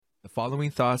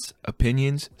following thoughts,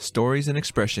 opinions, stories, and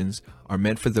expressions are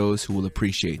meant for those who will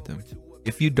appreciate them.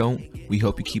 If you don't, we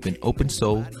hope you keep an open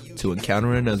soul to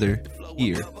encounter another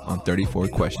here on 34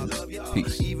 Questions.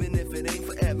 Peace. In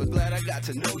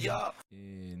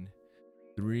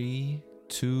 3,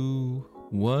 2,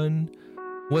 1.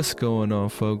 What's going on,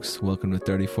 folks? Welcome to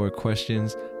 34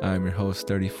 Questions. I'm your host,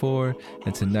 34,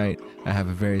 and tonight I have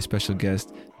a very special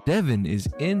guest. Devin is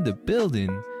in the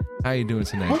building. How you doing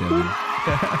tonight, Devin?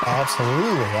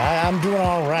 Absolutely. I'm doing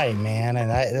all right, man. And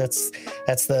that's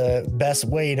the best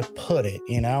way to put it.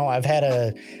 You know, I've had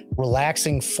a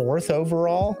relaxing 4th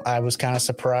overall. I was kind of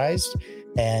surprised.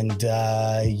 And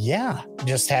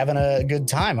just having a good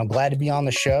time. I'm glad to be on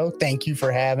the show. Thank you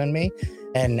for having me.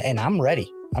 And I'm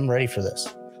ready. I'm ready for this.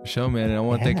 Sure, man. And I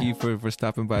want to thank you for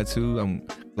stopping by too. I'm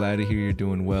glad to hear you're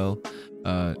doing well.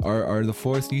 Are the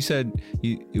 4th, you said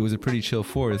it was a pretty chill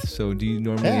 4th, so do you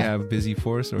normally have busy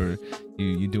 4ths, or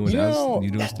you doing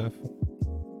stuff?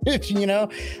 You know,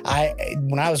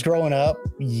 when I was growing up,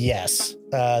 yes.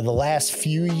 The last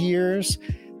few years,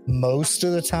 most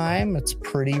of the time it's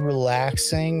pretty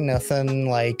relaxing, nothing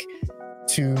like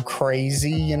too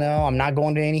crazy. You know, I'm not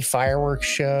going to any fireworks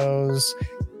shows.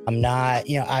 I'm not,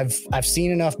 I've seen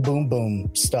enough boom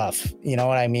boom stuff. You know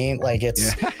what I mean? Like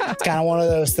it's kind of one of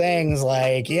those things,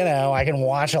 like, I can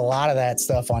watch a lot of that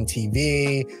stuff on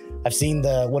TV. I've seen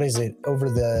over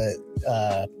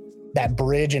that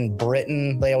bridge in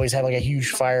Britain. They always have like a huge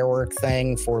firework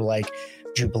thing for like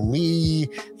Jubilee.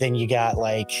 Then you got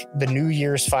like the New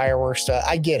Year's fireworks stuff.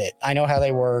 I get it. I know how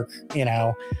they work,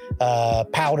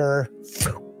 powder.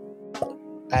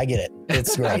 I get it.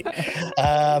 It's great.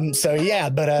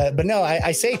 But no,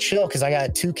 I say chill because I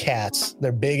got 2 cats.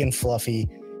 They're big and fluffy,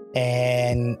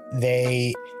 and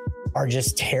they are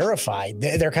just terrified.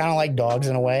 They're kind of like dogs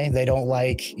in a way. They don't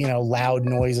like, loud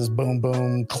noises, boom,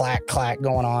 boom, clack, clack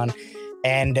going on.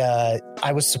 And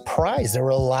I was surprised. There were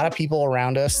a lot of people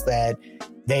around us that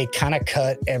they kind of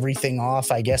cut everything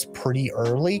off, I guess, pretty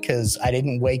early because I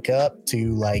didn't wake up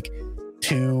to like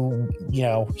 2,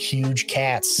 huge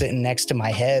cats sitting next to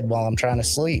my head while I'm trying to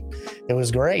sleep. It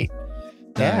was great.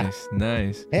 Nice.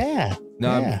 Yeah.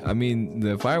 No, yeah. I mean,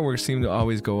 the fireworks seem to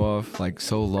always go off like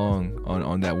so long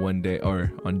on that one day,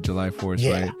 or on July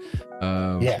 4th, right?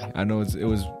 I know it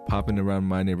was popping around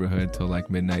my neighborhood till like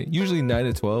midnight, usually 9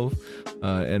 to 12.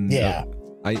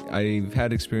 I've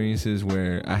had experiences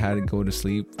where I had to go to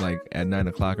sleep like at 9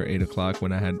 o'clock or 8 o'clock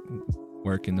when I had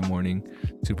work in the morning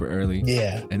super early,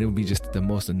 and it would be just the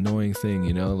most annoying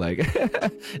thing, like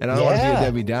and I don't want to be a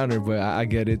Debbie Downer, but I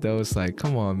get it though. It's like,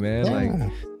 come on, man.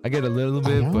 Like I get a little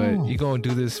bit, but you gonna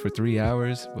do this for 3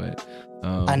 hours. But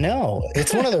I know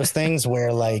it's one of those things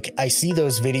where like I see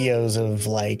those videos of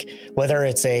like whether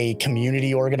it's a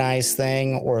community organized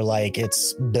thing or like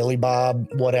it's Billy Bob,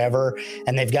 whatever,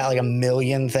 and they've got like a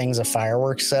million things of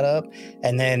fireworks set up,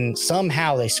 and then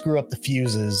somehow they screw up the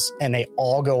fuses and they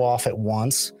all go off at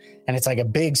once, and it's like a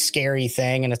big scary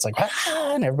thing, and it's like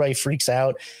and everybody freaks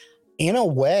out. In a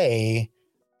way,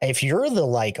 if you're the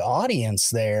like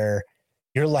audience there,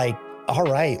 you're like, all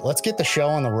right, let's get the show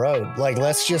on the road. Like,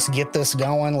 let's just get this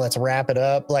going. Let's wrap it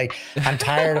up. Like, I'm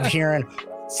tired of hearing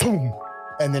boom,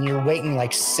 and then you're waiting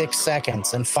like 6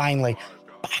 seconds, and finally,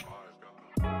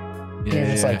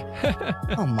 it's like,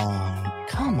 come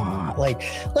on. Like,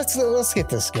 let's get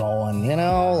this going.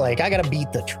 Like I got to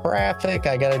beat the traffic.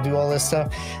 I got to do all this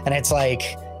stuff. And it's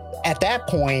like, at that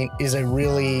point, is it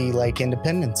really like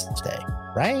Independence Day,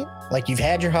 right? Like you've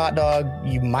had your hot dog,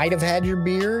 you might have had your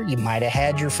beer, you might have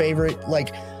had your favorite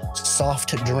like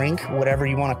soft drink, whatever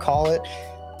you want to call it.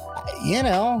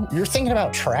 You're thinking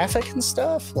about traffic and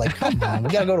stuff. Like, come on, we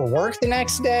got to go to work the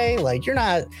next day. Like you're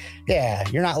not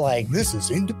like, this is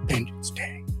Independence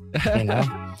Day.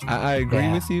 I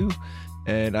agree with you.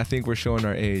 And I think we're showing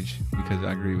our age because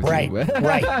I agree with you.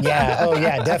 Right. Yeah. Oh,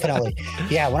 yeah, definitely.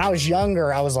 Yeah. When I was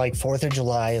younger, I was like, 4th of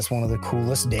July is one of the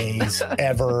coolest days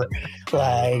ever.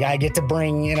 Like I get to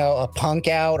bring, a punk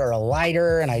out or a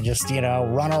lighter, and I just,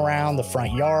 run around the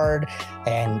front yard.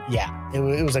 And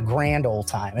it was a grand old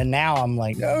time. And now I'm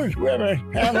like, they're running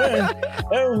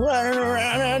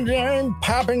around and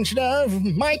popping stuff.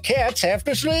 My cats have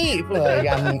to sleep. Like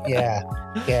man.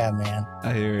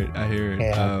 I hear it.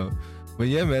 Yeah. But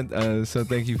yeah, man, so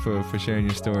thank you for sharing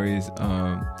your stories.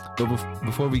 But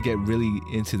before we get really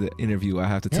into the interview, I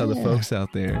have to tell the folks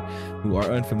out there who are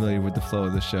unfamiliar with the flow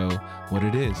of the show what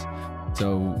it is.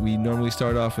 So we normally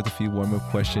start off with a few warm-up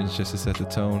questions just to set the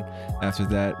tone. After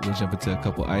that, we'll jump into a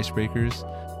couple icebreakers.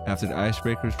 After the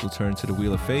icebreakers, we'll turn to the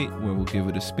Wheel of Fate, where we'll give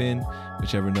it a spin.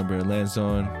 Whichever number it lands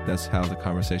on, that's how the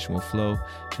conversation will flow.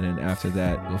 And then after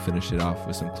that, we'll finish it off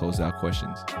with some closeout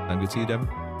questions. Sound good to you, Devin?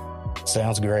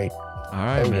 Sounds great. All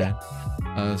right, man.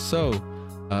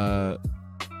 I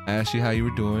asked you how you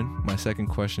were doing. My second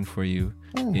question for you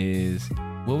is,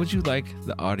 what would you like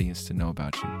the audience to know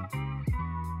about you?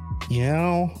 You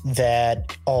know,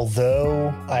 that although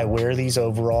I wear these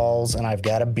overalls and I've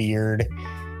got a beard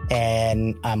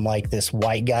and I'm like this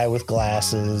white guy with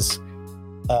glasses,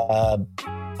 I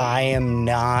am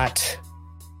not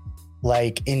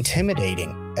like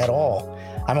intimidating at all.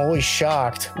 I'm always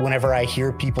shocked whenever I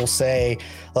hear people say,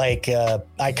 like,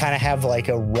 I kind of have like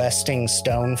a resting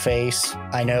stone face.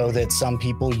 I know that some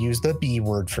people use the B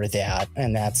word for that,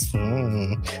 and that's,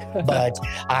 but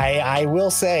I will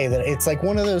say that it's like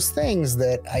one of those things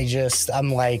that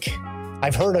I'm like,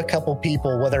 I've heard a couple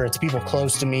people, whether it's people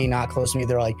close to me, not close to me,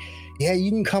 they're like, yeah, you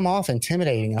can come off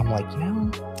intimidating. I'm like, I'm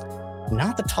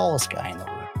not the tallest guy in the room.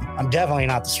 I'm definitely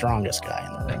not the strongest guy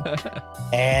in the room.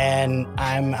 And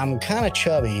I'm kind of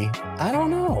chubby. I don't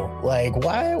know. Like,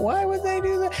 why would they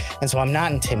do that? And so I'm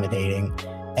not intimidating.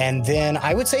 And then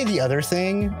I would say the other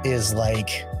thing is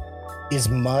like, as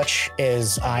much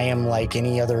as I am like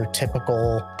any other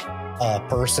typical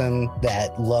person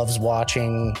that loves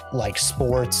watching like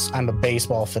sports, I'm a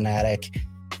baseball fanatic,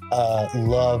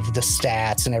 love the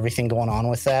stats and everything going on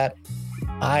with that.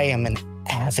 I am an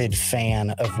avid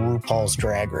fan of RuPaul's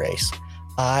Drag Race.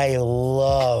 I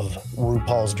love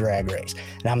RuPaul's Drag Race.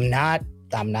 And I'm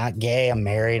not gay. I'm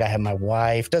married. I have my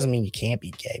wife. Doesn't mean you can't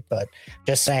be gay, but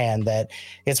just saying that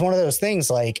it's one of those things.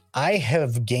 Like, I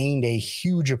have gained a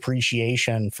huge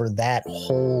appreciation for that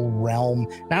whole realm,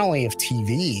 not only of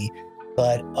TV,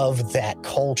 but of that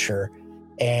culture.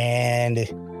 And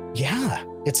yeah,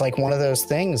 it's like one of those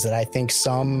things that I think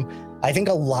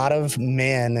a lot of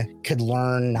men could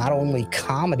learn not only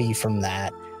comedy from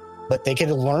that, but they could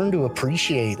learn to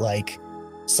appreciate like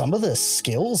some of the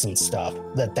skills and stuff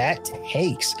that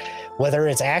takes, whether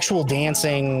it's actual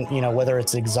dancing, whether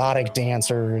it's exotic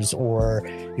dancers or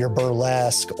your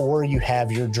burlesque, or you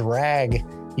have your drag,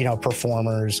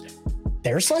 performers.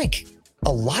 There's like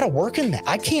a lot of work in that.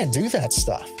 I can't do that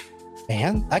stuff,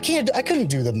 man. I couldn't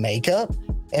do the makeup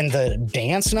and the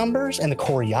dance numbers and the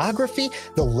choreography,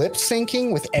 the lip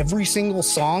syncing with every single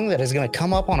song that is going to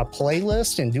come up on a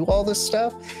playlist and do all this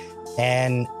stuff.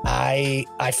 And I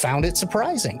found it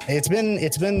surprising. It's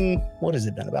been what has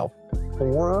it been, about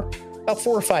 4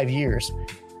 or 5 years.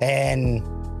 And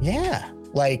yeah,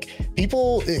 like,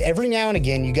 people every now and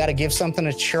again, you got to give something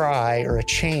a try or a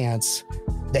chance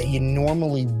that you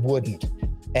normally wouldn't.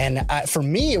 And for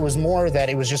me, it was more that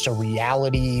it was just a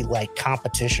reality like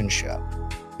competition show.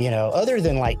 Other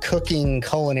than like cooking,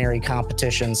 culinary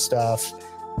competition stuff,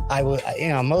 I would,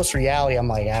 most reality, I'm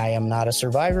like, I am not a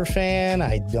Survivor fan.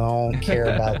 I don't care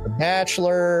about The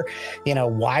Bachelor.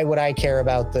 Why would I care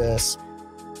about this?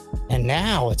 And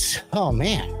now it's, oh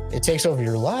man, it takes over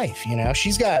your life.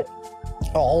 She's got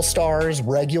All Stars,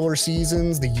 regular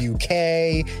seasons, the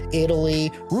UK, Italy.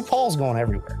 RuPaul's going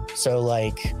everywhere. So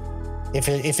like, if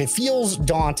it feels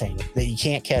daunting that you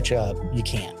can't catch up, you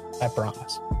can. I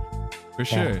promise. For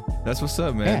sure. That's what's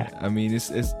up, man. Yeah. I mean,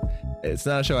 it's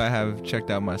not a show I have checked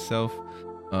out myself.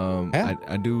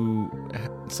 I do.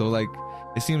 So like,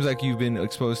 it seems like you've been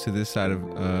exposed to this side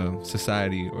of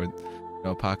society,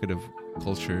 or pocket of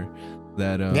culture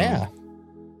that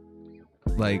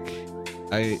like,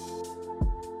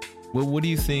 what do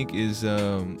you think is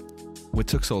what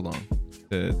took so long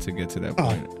to get to that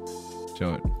point?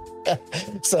 Show it.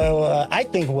 So I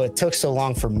think what took so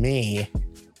long for me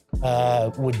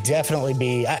would definitely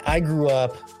be, I grew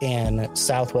up in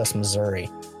Southwest Missouri,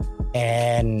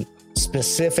 and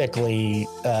specifically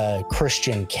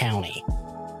Christian County.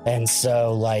 And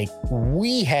so like,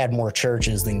 we had more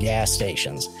churches than gas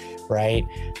stations, right?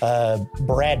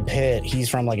 Brad Pitt, he's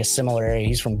from like a similar area.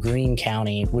 He's from Greene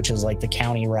County, which is like the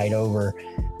county right over.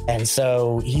 And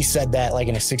so he said that like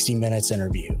in a 60 Minutes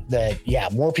interview, that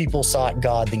more people sought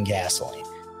God than gasoline.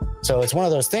 So it's one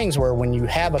of those things where when you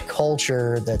have a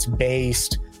culture that's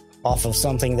based off of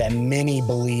something that many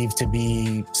believe to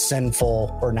be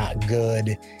sinful or not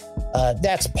good,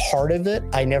 that's part of it.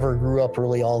 I never grew up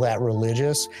really all that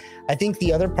religious. I think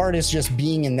the other part is just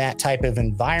being in that type of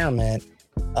environment.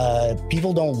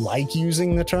 People don't like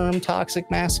using the term toxic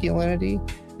masculinity,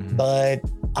 but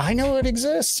I know it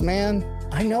exists, man.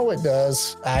 I know it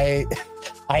does. I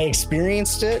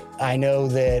experienced it. I know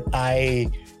that I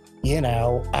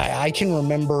can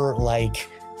remember like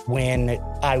when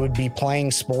I would be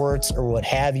playing sports or what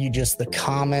have you, just the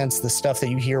comments, the stuff that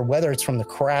you hear, whether it's from the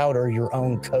crowd or your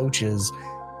own coaches,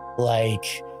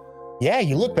 like, yeah,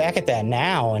 you look back at that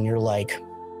now and you're like,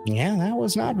 yeah, that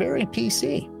was not very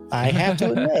PC. I have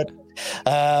to admit.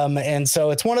 And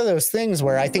so it's one of those things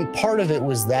where I think part of it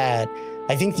was that.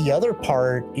 I think the other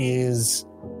part is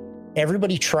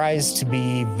everybody tries to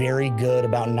be very good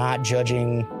about not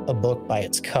judging a book by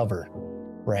its cover,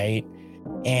 right?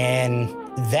 And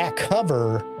that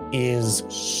cover is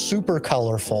super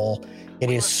colorful. It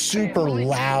is super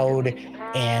loud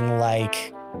and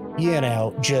like, you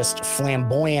know, just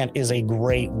flamboyant is a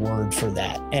great word for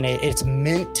that. And it's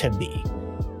meant to be.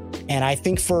 And I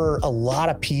think for a lot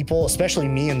of people, especially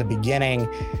me in the beginning,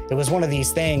 it was one of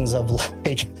these things of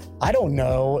like, I don't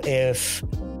know if,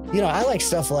 you know, I like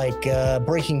stuff like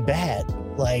Breaking Bad.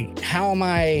 Like, how am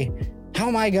I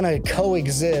going to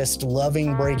coexist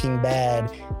loving Breaking Bad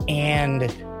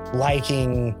and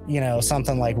liking, you know,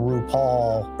 something like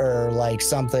RuPaul or like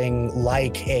something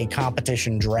like a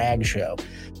competition drag show?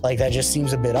 Like, that just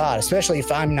seems a bit odd, especially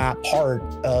if I'm not part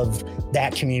of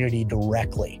that community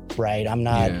directly, right? I'm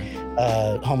not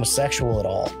homosexual at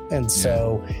all. And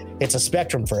so it's a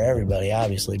spectrum for everybody,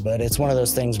 obviously, but it's one of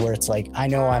those things where it's like, I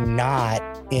know I'm not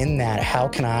in that. How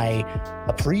can I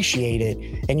appreciate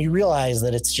it? And you realize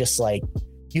that it's just like,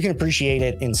 you can appreciate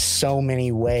it in so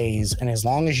many ways. And as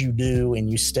long as you do,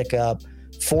 and you stick up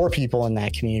for people in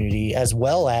that community, as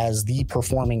well as the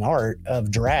performing art of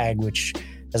drag, which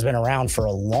has been around for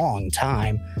a long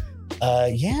time.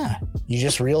 You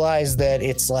just realize that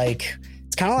it's like,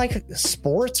 it's kind of like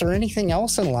sports or anything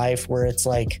else in life where it's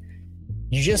like,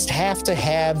 you just have to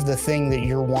have the thing that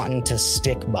you're wanting to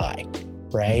stick by,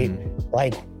 right? Mm-hmm.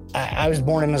 Like, I was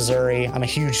born in Missouri. I'm a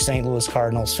huge St. Louis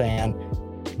Cardinals fan.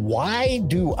 Why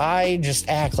do I just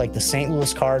act like the St.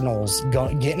 Louis Cardinals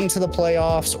getting to the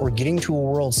playoffs or getting to a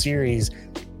World Series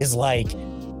is like,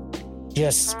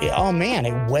 just, oh man,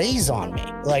 it weighs on me.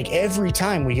 Like, every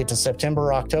time we get to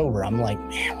September, October, I'm like,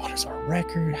 man, what is our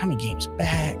record? How many games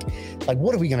back? Like,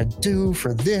 what are we going to do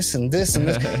for this and this and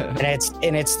this?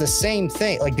 and it's the same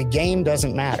thing. Like, the game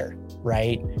doesn't matter,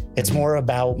 right? It's more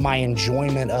about my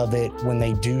enjoyment of it when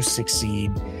they do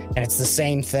succeed. And it's the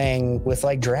same thing with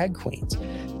like drag queens.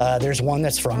 There's one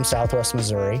that's from Southwest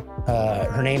Missouri.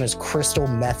 Her name is Crystal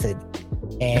Method.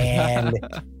 And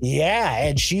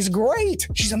and she's great.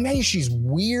 She's amazing. She's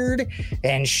weird.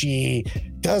 And she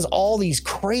does all these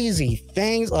crazy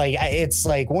things. Like, it's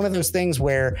like one of those things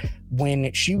where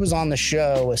when she was on the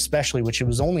show, especially, which it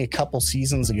was only a couple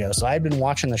seasons ago, so I'd been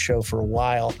watching the show for a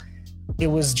while, it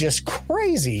was just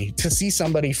crazy to see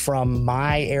somebody from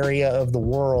my area of the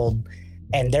world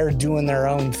and they're doing their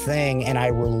own thing and I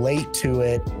relate to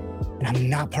it and I'm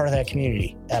not part of that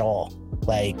community at all.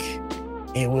 Like,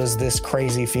 it was this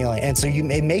crazy feeling. And so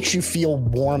it makes you feel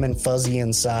warm and fuzzy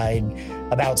inside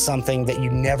about something that you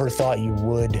never thought you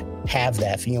would have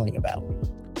that feeling about.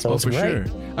 So it's for great.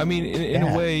 Sure. I mean, in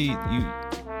a way, you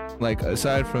like,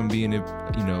 aside from being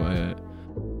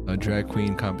a drag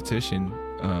queen competition,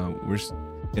 we're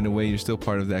in a way you're still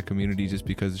part of that community just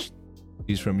because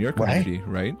she's from your community,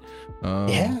 right?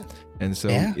 And so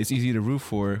it's easy to root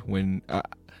for when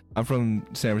I'm from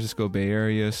San Francisco Bay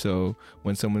Area, so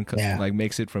when someone like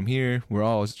makes it from here, we're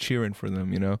all cheering for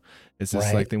them, you know? It's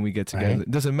just like thing we get together.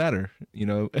 It doesn't matter, you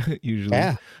know,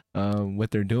 usually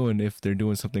what they're doing. If they're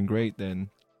doing something great, then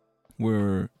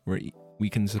we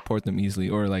can support them easily,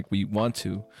 or like we want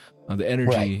to. The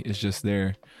energy is just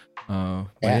there. No,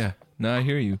 I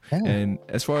hear you. And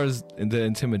as far as the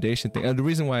intimidation thing, the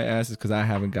reason why I asked is because I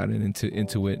haven't gotten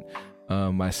into it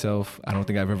myself. I don't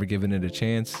think I've ever given it a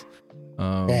chance.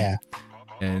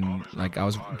 And like, I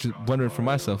was just wondering for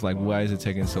myself, like, why is it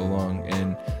taking so long?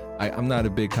 And I'm not a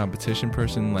big competition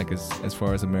person, like as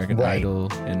far as American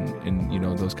Idol and you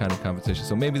know, those kind of competitions.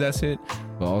 So maybe that's it,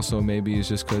 but also maybe it's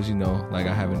just because, you know, like,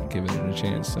 I haven't given it a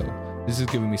chance. So this is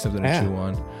giving me something to chew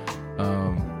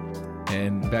on.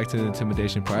 And back to the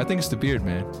intimidation part, I think it's the beard,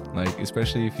 man. Like,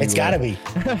 especially if you, it's gotta be,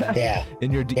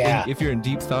 if you're in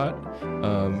deep thought,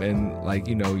 and like,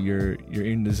 you know, you're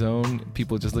in the zone,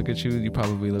 people just look at you. You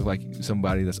probably look like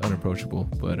somebody that's unapproachable.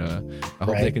 But I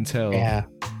hope they can tell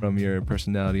from your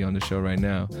personality on the show right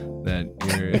now that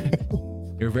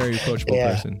you're a very approachable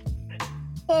person.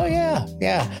 Oh yeah.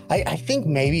 I think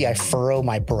maybe I furrow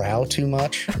my brow too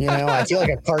much. You know, I feel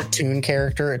like a cartoon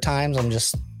character at times. I'm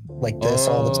just like this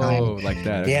all the time, like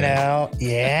that, you know?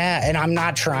 And I'm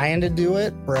not trying to do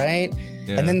it, right?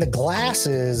 And then the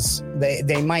glasses,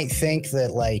 they might think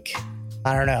that, like,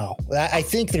 I don't know, I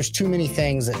think there's too many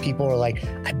things that people are like,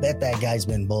 I bet that guy's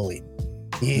been bullied.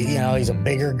 You know, he's a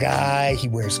bigger guy. He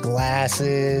wears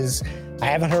glasses. I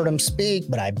haven't heard him speak,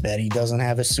 but I bet he doesn't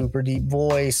have a super deep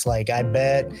voice. Like, I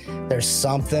bet there's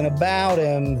something about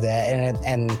him that,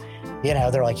 and you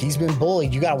know, they're like, he's been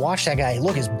bullied. You got to watch that guy.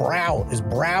 Look, his brow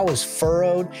is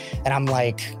furrowed. And I'm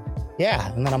like,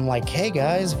 yeah. And then I'm like, hey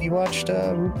guys, have you watched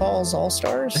RuPaul's All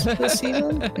Stars this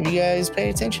season? Have you guys paid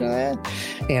attention to that?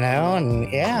 You know,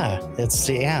 and yeah.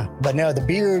 But no, the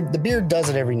beard does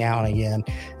it every now and again.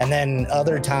 And then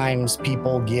other times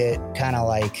people get kind of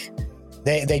like,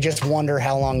 they just wonder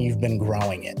how long you've been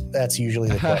growing it. That's usually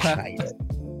the question I get.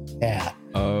 Yeah.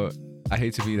 I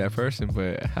hate to be that person,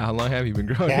 but how long have you been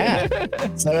growing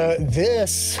it? So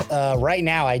this, right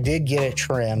now, I did get it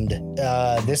trimmed.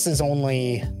 This is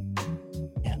only,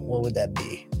 what would that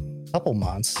be? A couple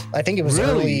months. I think it was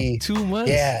early. 2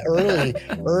 months? Yeah,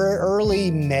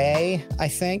 early May, I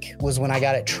think, was when I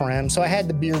got it trimmed. So I had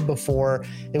the beard before.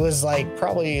 It was like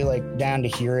probably like down to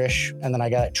here-ish, and then I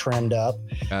got it trimmed up.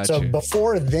 Gotcha. So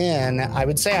before then, I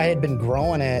would say I had been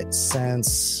growing it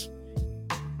since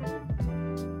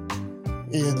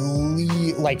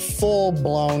like full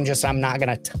blown, just I'm not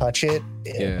gonna touch it.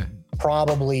 Yeah.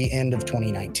 Probably end of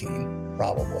 2019.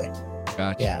 Probably.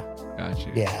 Gotcha. Yeah. Gotcha.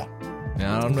 Yeah.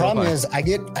 Now, I don't the know problem is I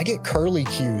get curly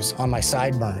cues on my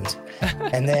sideburns,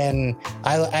 and then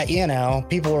I you know,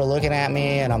 people were looking at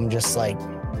me, and I'm just like,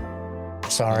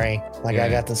 sorry, like I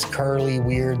got this curly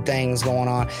weird things going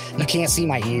on. You can't see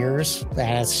my ears,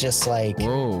 and it's just like,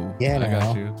 whoa, you know, I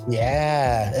got you.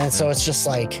 Yeah, and so it's just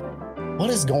like, what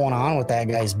is going on with that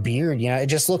guy's beard? You know, it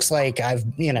just looks like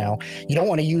you know, you don't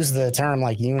want to use the term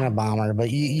like Unabomber,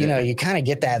 but you know, you kind of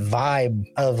get that vibe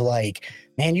of like,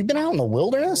 man, you've been out in the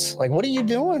wilderness. Like, what are you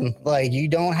doing? Like, you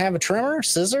don't have a trimmer,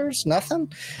 scissors,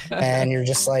 nothing. And you're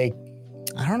just like,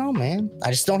 I don't know, man.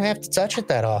 I just don't have to touch it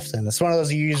that often. It's one of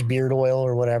those, you use beard oil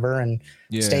or whatever and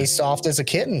stay soft as a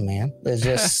kitten, man. It's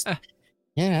just,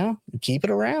 you know, keep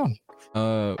it around.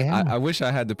 I wish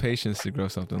I had the patience to grow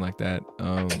something like that.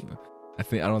 I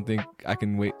don't think I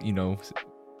can wait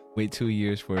 2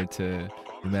 years for it to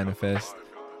manifest.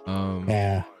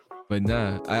 But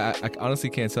nah, I honestly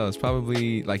can't tell. It's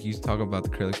probably, like you talk about the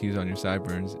curly cues on your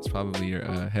sideburns, it's probably your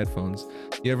headphones.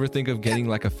 You ever think of getting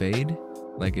like a fade?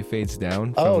 Like it fades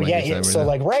down? Oh, yeah. So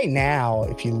like right now,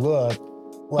 if you look,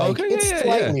 like it's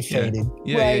slightly faded.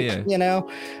 Yeah. You know,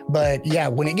 but yeah,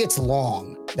 when it gets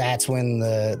long, that's when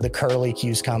the curly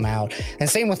cues come out. And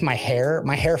same with my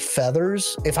hair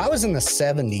feathers. If I was in the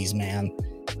 70s, man,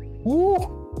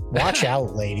 watch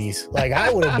out, ladies. Like I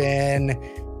would have been,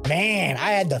 man,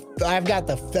 I've got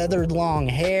the feathered long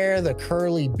hair, the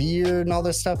curly beard and all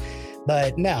this stuff.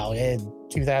 But no, in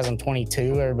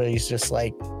 2022, everybody's just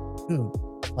like,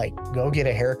 like go get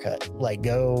a haircut, like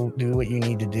go do what you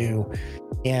need to do,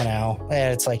 you know.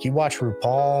 And it's like, you watch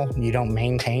RuPaul, you don't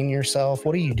maintain yourself,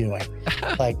 what are you doing?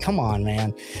 Like, come on,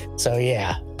 man. So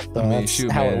yeah, so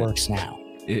that's how it works now.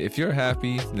 If you're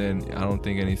happy, then I don't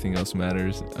think anything else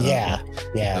matters.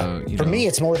 For me,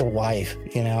 it's more the wife.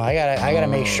 You know, I gotta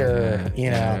make sure.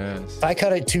 You know, if I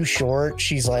cut it too short,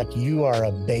 she's like, "You are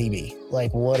a baby.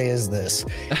 Like, what is this?"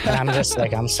 And I'm just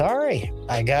like, "I'm sorry.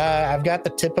 I've got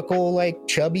the typical like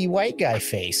chubby white guy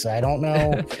face. I don't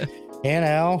know." You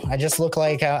know, I just look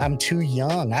like I'm too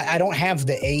young. I don't have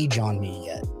the age on me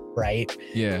yet. Right.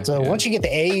 Yeah. So once you get the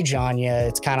age on you,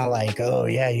 it's kind of like, oh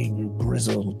yeah, you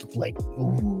grizzled, like,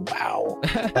 ooh, wow.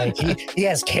 Like he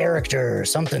has character,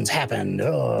 something's happened.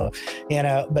 Oh, you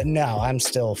know, but no, I'm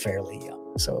still fairly young.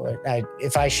 So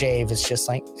if I shave, it's just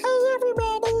like, how's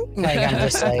everybody? Like I'm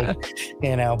just like,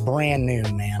 you know, brand new,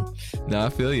 man. No, I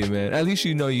feel you, man. At least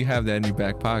you know you have that in your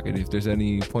back pocket. If there's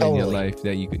any point in your life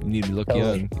that you need to look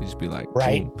young, you just be like,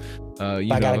 right. I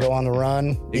gotta go on the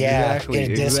run. Get a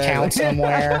discount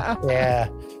somewhere. Yeah,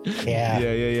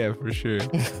 for sure.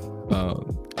 All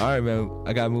right, man.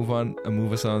 I gotta move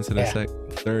us on to the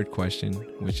third question,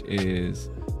 which is,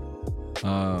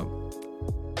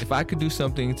 if I could do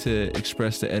something to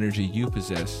express the energy you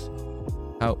possess,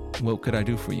 what could I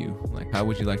do for you? Like, how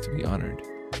would you like to be honored?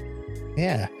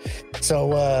 Yeah. So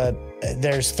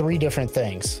there's 3 different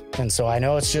things. And so I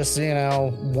know it's just, you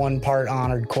know, one part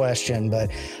honored question,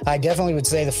 but I definitely would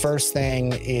say the first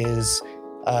thing is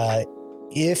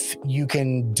if you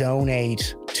can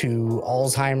donate to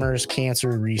Alzheimer's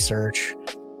cancer research.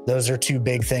 Those are 2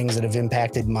 big things that have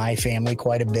impacted my family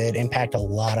quite a bit, impact a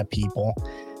lot of people.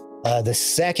 The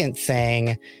second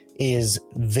thing is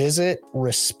visit,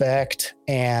 respect,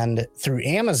 and through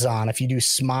Amazon, if you do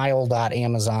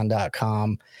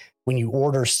smile.amazon.com, when you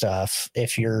order stuff,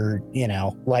 if you're,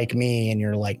 like me and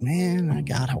you're like, man, I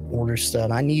got to order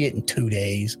stuff. I need it in 2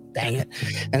 days. Dang it.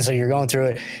 And so you're going through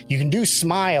it. You can do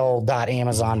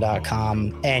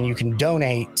smile.amazon.com and you can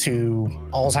donate to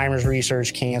Alzheimer's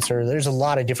research, cancer. There's a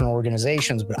lot of different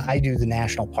organizations, but I do the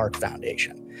National Park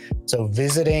Foundation. So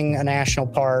visiting a national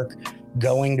park,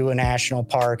 going to a national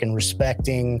park and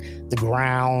respecting the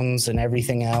grounds and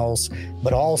everything else,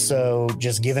 but also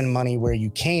just giving money where you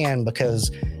can,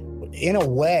 because in a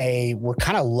way, we're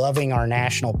kind of loving our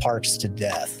national parks to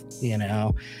death,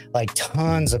 like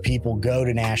tons of people go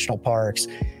to national parks.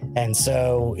 And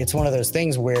so it's one of those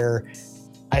things where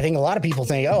I think a lot of people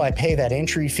think, oh, I pay that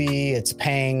entry fee. It's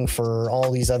paying for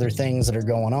all these other things that are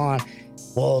going on.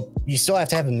 Well, you still have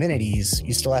to have amenities.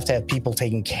 You still have to have people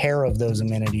taking care of those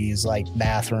amenities like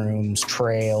bathrooms,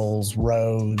 trails,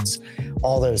 roads,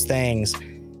 all those things.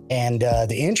 And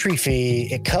the entry fee,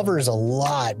 it covers a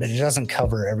lot, but it doesn't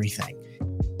cover everything.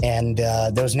 And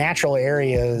those natural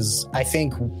areas, I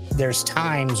think there's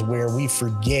times where we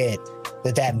forget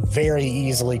that very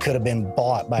easily could have been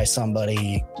bought by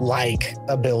somebody like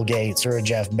a Bill Gates or a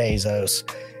Jeff Bezos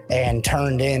and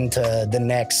turned into the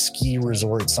next ski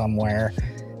resort somewhere.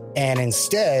 And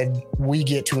instead, we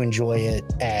get to enjoy it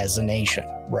as a nation,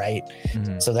 right?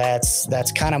 Mm-hmm. So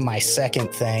that's kind of my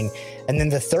second thing. And then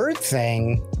the third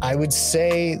thing, I would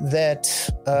say that,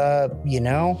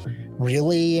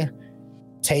 really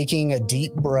taking a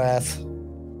deep breath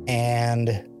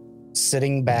and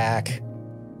sitting back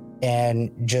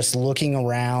and just looking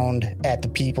around at the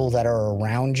people that are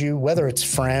around you, whether it's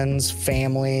friends,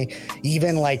 family,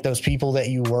 even like those people that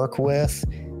you work with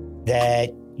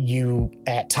that you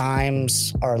at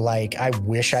times are like, I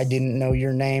wish I didn't know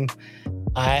your name.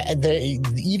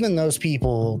 Even those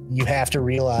people, you have to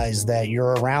realize that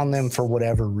you're around them for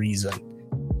whatever reason,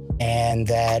 and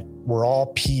that we're all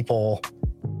people,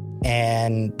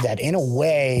 and that in a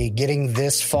way, getting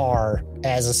this far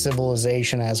as a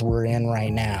civilization as we're in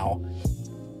right now,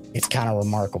 it's kind of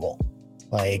remarkable.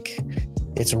 Like,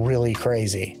 it's really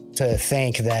crazy to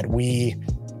think that we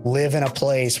live in a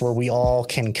place where we all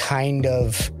can kind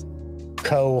of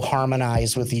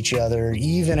co-harmonize with each other,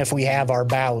 even if we have our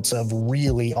bouts of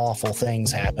really awful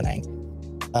things happening.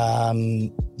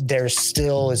 There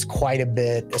still is quite a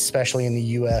bit, especially in the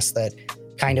US, that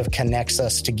kind of connects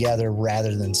us together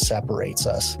rather than separates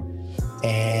us.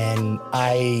 And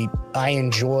I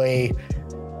enjoy,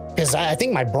 because I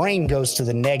think my brain goes to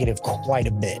the negative quite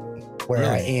a bit,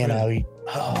 where really?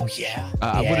 Oh yeah.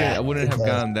 I wouldn't have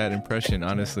gotten that impression,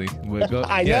 honestly.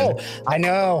 I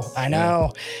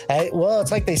know. Well,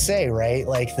 it's like they say, right?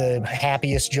 Like the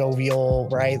happiest, jovial,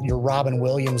 right? Your Robin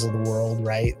Williams of the world,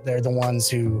 right? They're the ones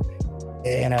who,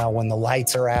 when the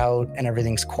lights are out and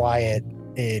everything's quiet,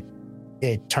 it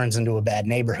turns into a bad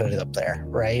neighborhood up there,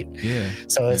 right? Yeah.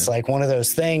 So it's like one of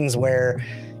those things where,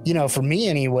 for me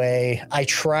anyway, I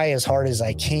try as hard as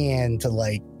I can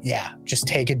to just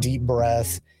take a deep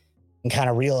breath and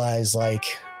kind of realize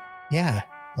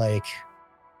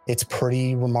it's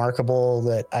pretty remarkable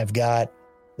that I've got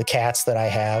the cats that I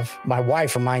have. My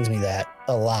wife reminds me that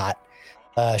a lot.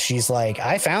 She's like,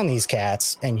 I found these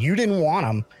cats and you didn't want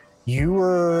them. You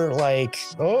were like,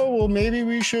 oh, well, maybe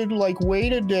we should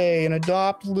wait a day and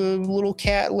adopt the little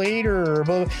cat later.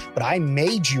 But I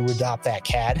made you adopt that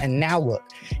cat. And now look,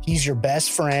 he's your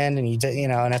best friend. And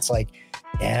and it's like,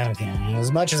 yeah,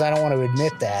 as much as I don't want to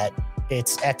admit that,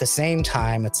 it's at the same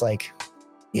time, it's like,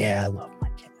 yeah, I love my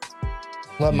kids,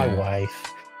 love my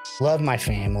wife, love my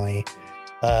family,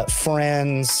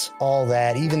 friends, all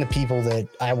that, even the people that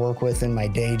I work with in my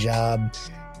day job.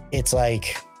 It's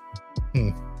like,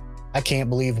 I can't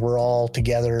believe we're all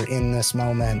together in this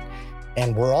moment,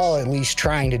 and we're all at least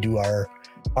trying to do our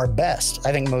best.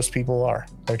 I think most people are.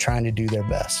 They're trying to do their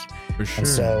best. For sure. And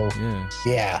so,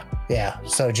 yeah.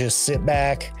 So just sit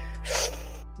back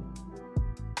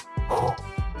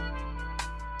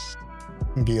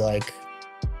and be like,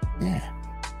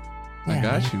 I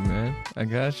got you, man. I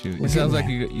got you. It sounds like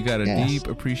you got a deep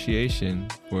appreciation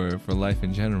for life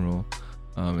in general.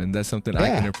 And that's something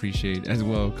I can appreciate as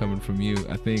well, coming from you.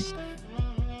 I think,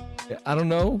 I don't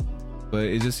know, but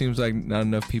it just seems like not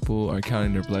enough people are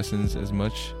counting their blessings as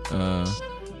much.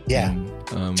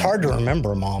 It's hard to remember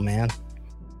them all, man.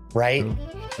 Right?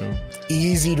 True.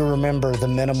 Easy to remember the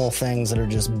minimal things that are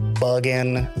just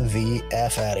bugging the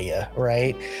F out of you,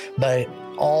 right? But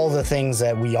all the things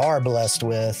that we are blessed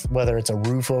with, whether it's a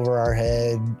roof over our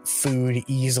head, food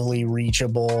easily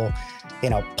reachable,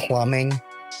 plumbing,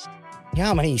 you know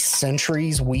how many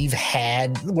centuries we've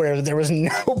had where there was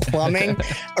no plumbing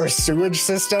or sewage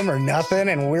system or nothing,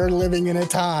 and we're living in a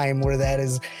time where that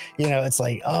is, you know, it's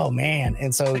like, oh man.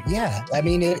 And so yeah, I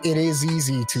mean, it is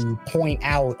easy to point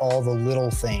out all the little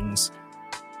things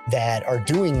that are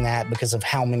doing that because of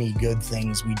how many good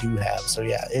things we do have. So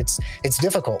yeah, it's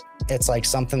difficult. It's like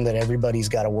something that everybody's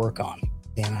got to work on,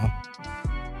 you know.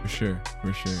 For sure.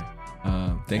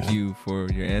 Thank you for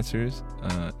your answers.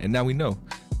 And now we know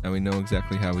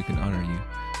exactly how we can honor you.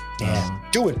 Yeah,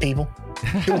 do it, people.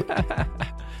 Do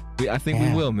it. I think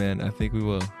we will, man. I think we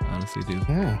will. I honestly do.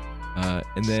 Yeah.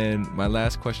 And then my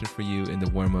last question for you in the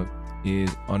warm-up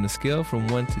is, on a scale from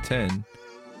 1 to 10,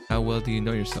 how well do you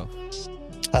know yourself?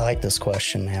 I like this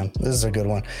question, man. This is a good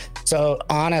one. So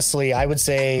honestly, I would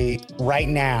say right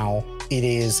now it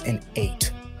is an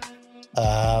 8.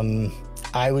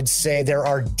 I would say there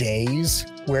are days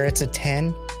where it's a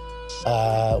 10,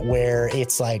 where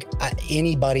it's like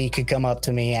anybody could come up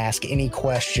to me, ask any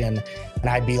question, and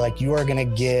I'd be like, you are going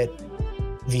to get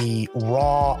the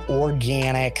raw,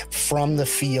 organic, from the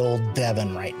field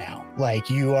Devin right now. Like,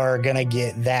 you are going to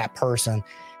get that person.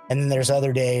 And then there's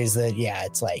other days that, yeah,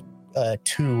 it's like a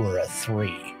 2 or a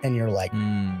 3. And you're like,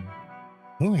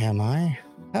 who am I?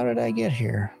 How did I get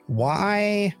here?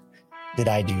 Why did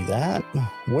I do that?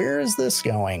 Where is this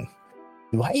going?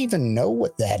 Do I even know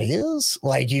what that is?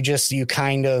 Like, you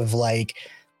kind of like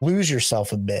lose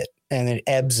yourself a bit, and it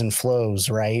ebbs and flows,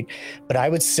 right? But I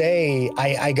would say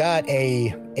I got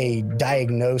a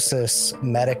diagnosis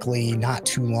medically not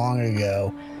too long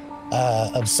ago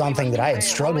of something that I had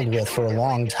struggled with for a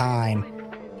long time.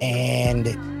 And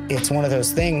it's one of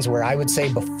those things where I would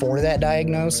say before that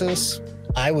diagnosis,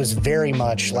 I was very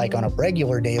much like on a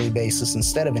regular daily basis,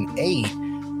 instead of an 8,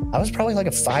 I was probably like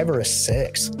a 5 or a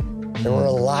 6. There were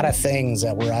a lot of things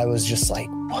where I was just like,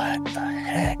 what the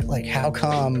heck? Like, how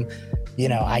come, you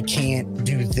know, I can't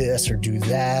do this or do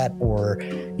that, or,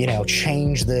 you know,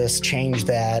 change this, change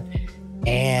that.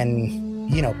 And,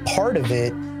 you know, part of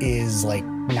it is like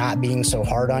not being so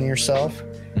hard on yourself.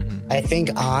 I think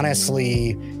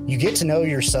honestly, you get to know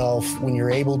yourself when you're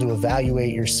able to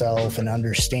evaluate yourself and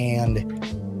understand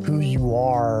who you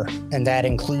are. And that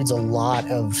includes a lot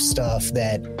of stuff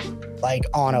that, like,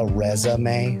 on a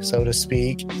resume, so to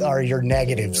speak, are your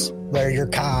negatives, they're your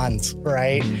cons,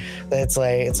 right? It's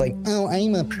like, oh,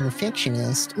 I'm a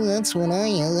perfectionist. That's what I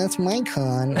am. That's my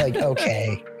con. Like,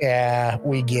 okay, yeah,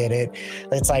 we get it.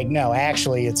 It's like, no,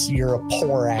 actually, you're a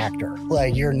poor actor.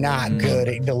 Like, you're not good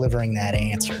at delivering that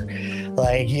answer.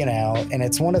 Like, you know, and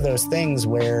it's one of those things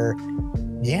where,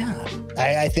 yeah,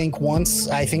 I think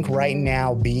right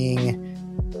now being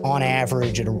on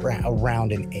average at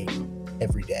around an 8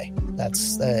 every day.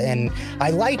 That's and I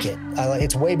like it.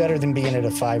 It's way better than being at a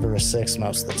 5 or a 6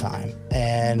 most of the time.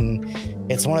 And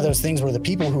it's one of those things where the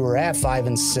people who are at 5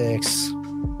 and 6,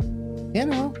 you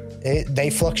know, they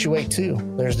fluctuate too.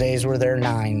 There's days where they're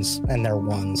 9s and they're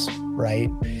 1s, right?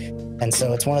 And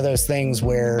so it's one of those things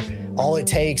where all it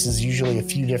takes is usually a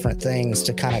few different things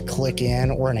to kind of click in,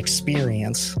 or an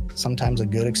experience, sometimes a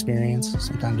good experience,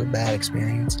 sometimes a bad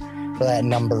experience, for that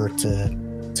number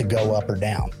to go up or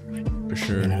down. For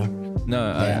sure. You know?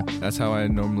 No, that's how I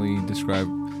normally describe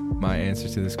my answer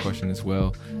to this question as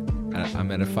well. I'm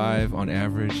at a 5 on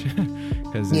average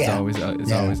because it's always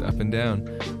up and down.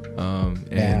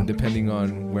 And depending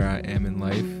on where I am in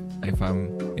life, if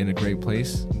I'm in a great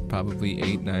place, probably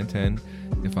 8, 9, 10.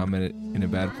 If I'm in a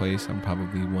bad place, I'm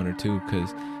probably 1 or 2.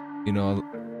 Because, you know,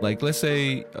 like, let's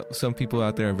say some people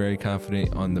out there are very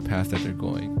confident on the path that they're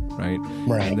going, right?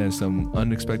 And then some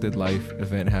unexpected life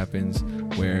event happens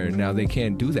where now they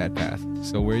can't do that path.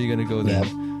 So where are you going to go then?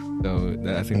 So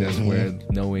I think that's where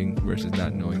knowing versus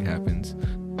not knowing happens.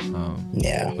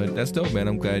 But that's dope, man.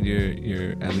 I'm glad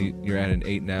you're at an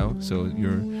 8 now. So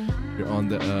you're on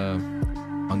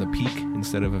the peak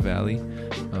instead of a valley.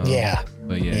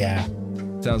 But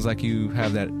sounds like you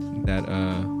have that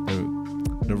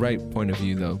the right point of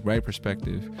view, though, right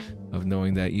perspective of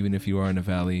knowing that even if you are in a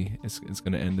valley, it's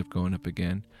going to end up going up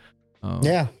again. And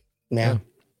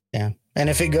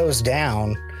if it goes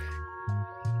down,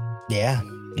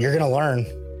 you're going to learn.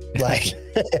 Like,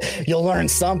 you'll learn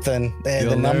something.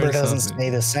 The number doesn't stay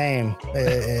the same.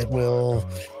 It will.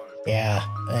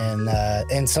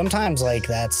 And sometimes, like,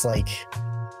 that's like,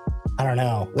 I don't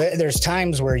know. There's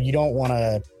times where you don't want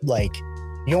to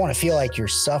feel like you're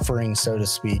suffering, so to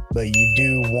speak, but you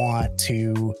do want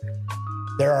to.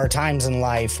 There are times in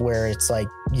life where it's like,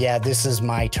 yeah, this is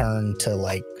my turn to,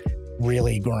 like,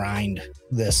 really grind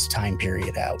this time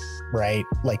period out, right?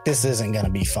 Like, this isn't going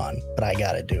to be fun, but I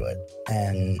got to do it.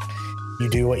 And you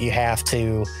do what you have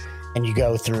to. and you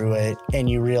go through it and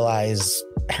you realize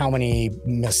how many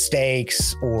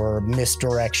mistakes or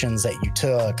misdirections that you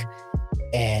took,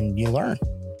 and you learn.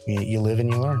 You live and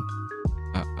you learn.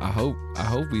 I hope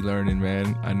we learning,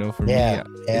 man. I know for me, I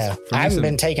haven't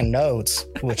been taking notes,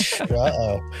 which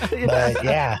but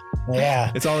yeah,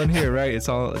 it's all in here, right? It's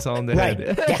all in the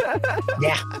head.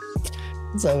 Yeah.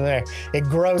 So there, it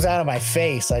grows out of my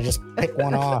face. I just pick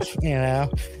one off,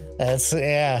 That's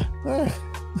Yeah,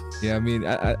 I mean,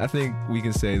 I think we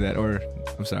can say that, or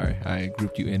I'm sorry, I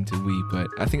grouped you into we, but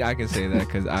I think I can say that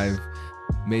because I've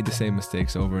made the same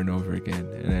mistakes over and over again,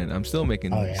 and then I'm still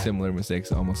making similar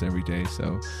mistakes almost every day.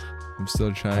 So I'm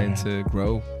still trying to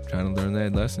grow, trying to learn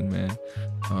that lesson, man.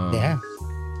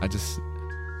 I just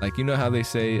like, how they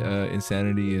say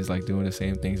insanity is like doing the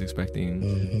same things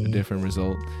expecting a different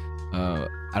result.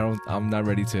 I'm not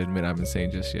ready to admit I'm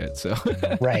insane just yet. So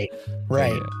right.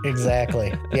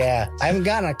 Exactly. Yeah. I haven't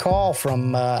gotten a call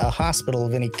from a hospital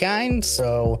of any kind,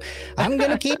 so I'm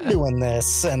going to keep doing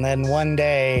this. And then one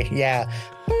day,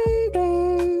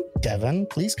 Devin,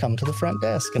 please come to the front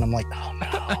desk. And I'm like, oh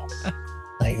no,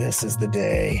 like this is the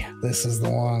day. This is the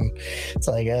one. It's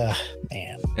like, man.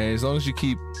 And as long as you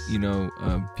keep,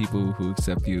 people who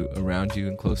accept you around you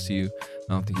and close to you,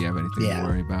 I don't think you have anything to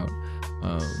worry about.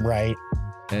 Right.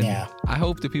 And I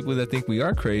hope the people that think we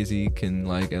are crazy can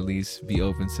like at least be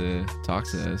open to talk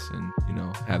to us and,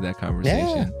 have that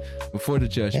conversation before the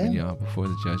judgment, y'all, before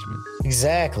the judgment.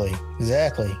 Exactly.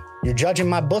 You're judging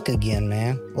my book again,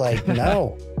 man. Like,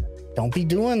 no, don't be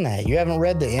doing that. You haven't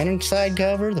read the inside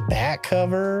cover, the back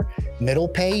cover, middle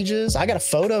pages. I got a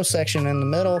photo section in the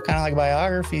middle, kind of like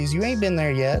biographies. You ain't been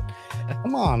there yet.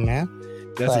 Come on, man.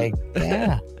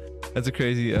 That's a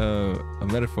crazy a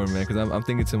metaphor, man, because I'm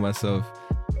thinking to myself,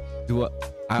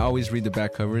 I always read the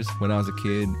back covers when I was a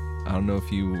kid. I don't know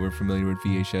if you were familiar with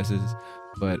VHSs,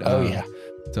 but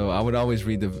so I would always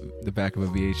read the back of a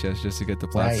VHS just to get the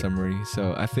plot summary.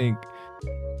 So I think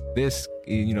this,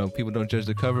 people don't judge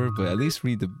the cover, but at least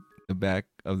read the back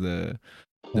of the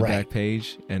back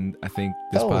page. And I think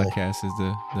this podcast is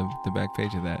the back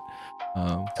page of that.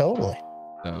 Totally.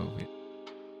 So,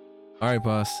 all right,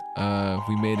 boss.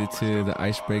 We made it to the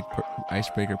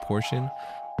icebreaker portion.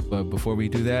 But before we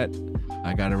do that,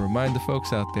 I got to remind the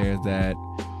folks out there that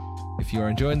if you are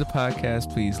enjoying the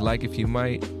podcast, please like if you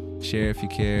might, share if you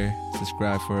care,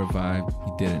 subscribe for a vibe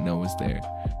you didn't know was there.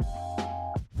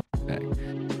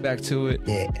 Back to it.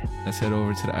 Yeah. Let's head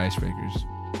over to the icebreakers.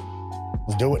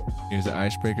 Let's do it. Here's the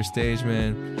icebreaker stage,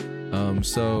 man.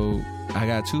 So I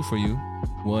got two for you.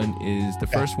 The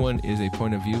first one is a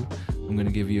point of view. I'm going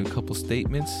to give you a couple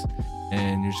statements,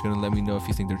 and you're just going to let me know if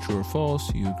you think they're true or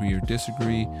false, you agree or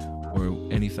disagree, or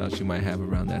any thoughts you might have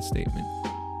around that statement.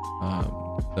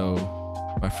 So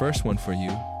my first one for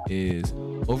you is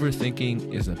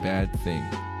overthinking is a bad thing.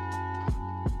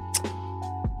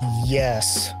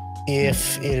 Yes,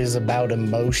 if it is about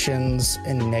emotions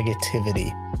and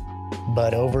negativity.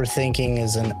 But overthinking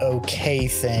is an okay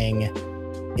thing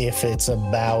if it's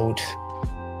about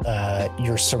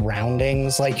your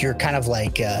surroundings, like you're kind of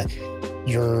like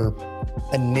your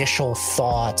initial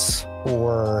thoughts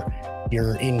or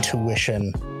your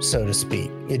intuition, so to speak.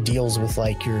 It deals with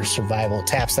like your survival. It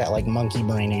taps that like monkey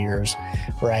brain of yours,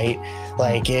 right?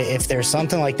 Like if there's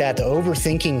something like that, the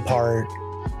overthinking part,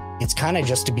 it's kind of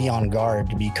just to be on guard,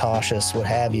 to be cautious, what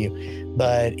have you.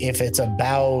 But if it's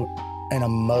about an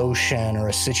emotion or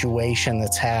a situation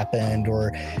that's happened,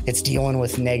 or it's dealing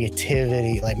with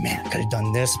negativity, like, man, I could have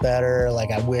done this better.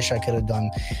 Like, I wish I could have done,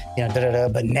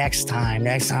 but next time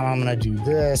I'm going to do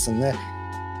this and that.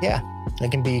 Yeah,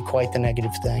 it can be quite the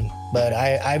negative thing. But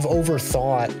I've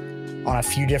overthought on a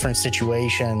few different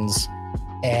situations,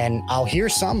 and I'll hear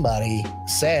somebody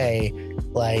say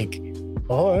like,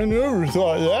 oh, I never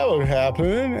thought that would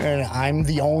happen. And I'm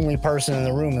the only person in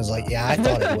the room who's like, yeah, I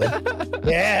thought it would.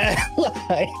 Yeah.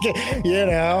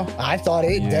 I thought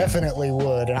it definitely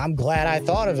would. And I'm glad I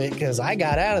thought of it because I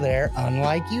got out of there,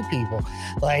 unlike you people.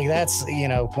 Like, that's,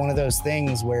 one of those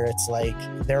things where it's like,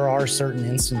 there are certain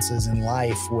instances in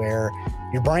life where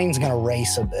your brain's going to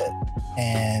race a bit.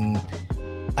 And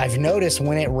I've noticed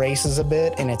when it races a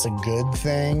bit and it's a good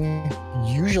thing,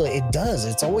 usually it does.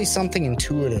 It's always something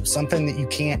intuitive, something that you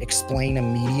can't explain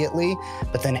immediately.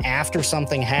 But then after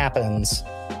something happens,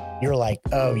 you're like,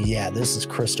 oh yeah, this is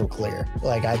crystal clear.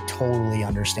 Like, I totally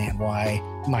understand why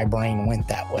my brain went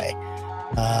that way.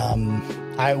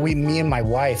 Me and my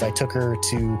wife, I took her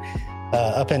to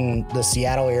up in the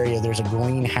Seattle area. There's a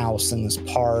greenhouse in this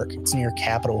park. It's near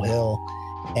Capitol Hill.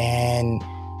 And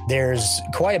there's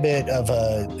quite a bit of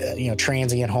a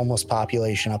transient homeless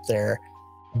population up there.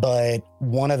 But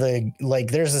one of the,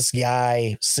 like, there's this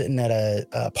guy sitting at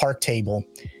a park table.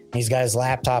 And he's got his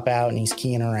laptop out and he's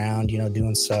keying around, you know,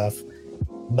 doing stuff.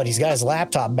 But he's got his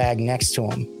laptop bag next to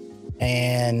him.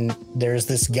 And there's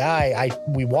this guy,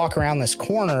 we walk around this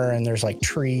corner and there's like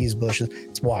trees, bushes.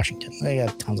 It's Washington. They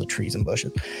got tons of trees and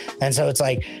bushes. And so it's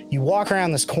like you walk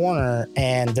around this corner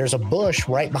and there's a bush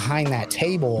right behind that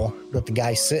table that the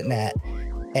guy's sitting at.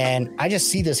 And I just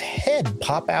see this head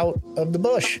pop out of the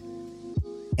bush.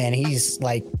 And he's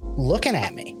like looking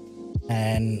at me.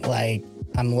 And like,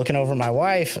 I'm looking over at my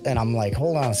wife and I'm like,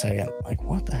 hold on a second. Like,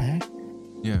 what the heck?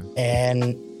 Yeah.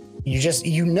 And you just,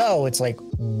 you know, it's like,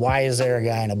 why is there a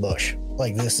guy in a bush?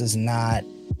 Like, this is not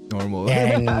normal.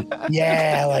 And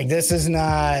yeah, like, this is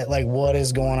not, like, what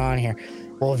is going on here?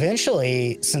 Well,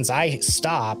 eventually, since I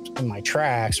stopped in my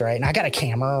tracks, right, and I got a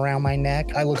camera around my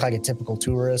neck, I look like a typical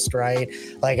tourist, right?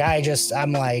 Like,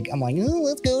 I'm like, oh,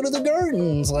 let's go to the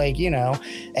gardens, like, you know.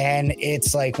 And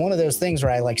it's like one of those things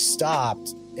where I like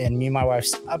stopped, and me and my wife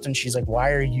stopped, and she's like,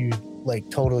 why are you like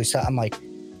totally stopped? I'm like,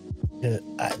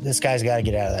 this guy's got to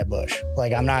get out of that bush.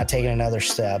 Like, I'm not taking another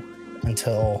step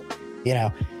until, you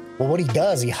know. Well, what he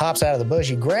does, he hops out of the bush,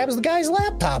 he grabs the guy's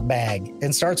laptop bag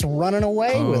and starts running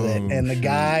away with it. And the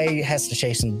guy has to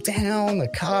chase him down. The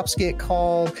cops get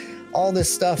called. All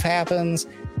this stuff happens.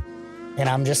 And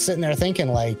I'm just sitting there thinking,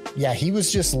 like, yeah, he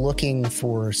was just looking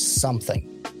for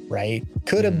something, right?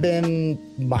 Could have been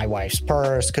my wife's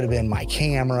purse, could have been my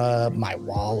camera, my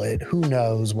wallet, who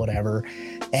knows, whatever.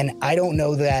 And I don't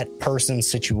know that person's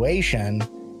situation,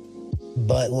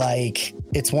 but like,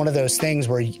 it's one of those things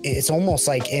where it's almost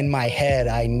like in my head,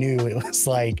 I knew it was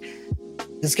like,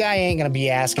 this guy ain't going to be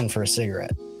asking for a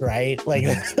cigarette, right? Like,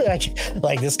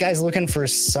 like this guy's looking for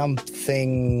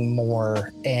something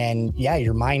more. And yeah,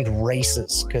 your mind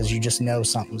races because you just know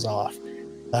something's off.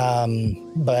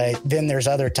 But then there's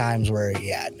other times where,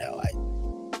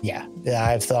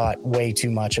 I've thought way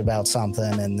too much about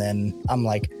something. And then I'm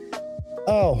like,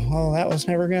 oh, well, that was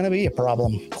never going to be a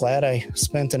problem. Glad I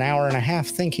spent an hour and a half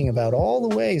thinking about all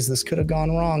the ways this could have gone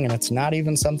wrong, and it's not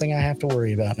even something I have to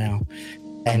worry about now.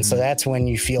 And so that's when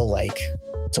you feel like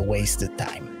it's a wasted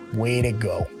time. Way to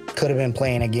go. Could have been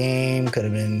playing a game, could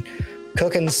have been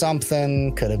cooking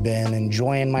something, could have been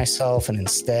enjoying myself, and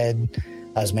instead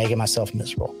I was making myself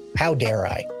miserable. How dare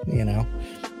I, you know?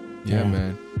 Yeah,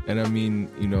 man. And I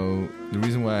mean, you know, the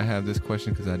reason why I have this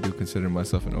question, because I do consider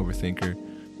myself an overthinker.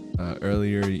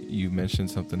 Earlier, you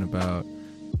mentioned something about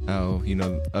how, you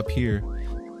know, up here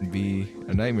can be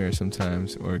a nightmare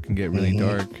sometimes, or it can get really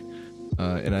dark.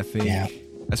 And I think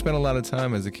I spent a lot of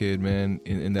time as a kid, man,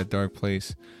 in that dark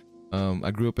place.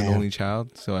 I grew up an only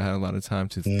child, so I had a lot of time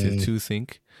to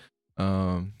think.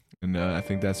 And I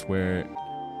think that's where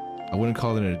I wouldn't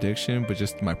call it an addiction, but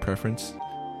just my preference.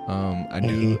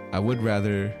 I would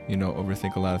rather, you know,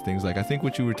 overthink a lot of things. Like, I think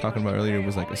what you were talking about earlier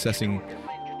was like assessing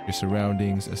your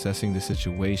surroundings, assessing the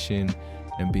situation,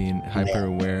 and being hyper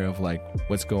aware of like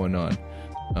what's going on.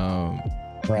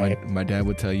 Right. My dad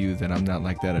would tell you that I'm not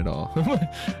like that at all.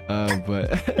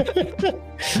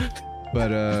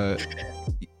 But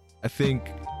I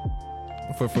think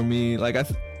for me, like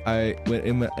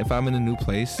if I'm in a new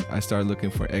place, I start looking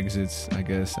for exits. I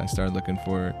guess I start looking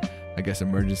for,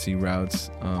 emergency routes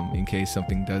in case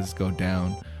something does go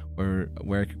down, or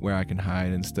where I can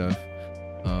hide and stuff.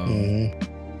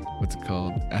 What's it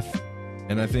called?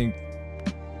 And I think,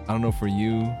 I don't know, for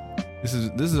you, this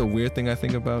is a weird thing I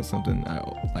think about, something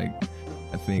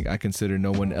I think I consider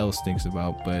no one else thinks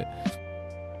about, but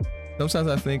sometimes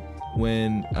I think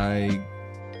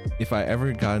if I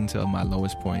ever got into my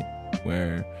lowest point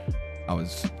where I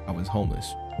was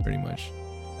homeless, pretty much,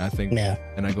 I think,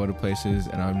 and I go to places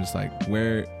and I'm just like,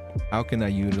 how can I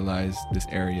utilize this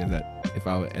area that if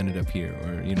I ended up here?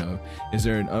 Or, you know, is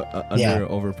there an under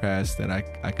or overpass that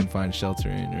I can find shelter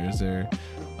in? Or is there,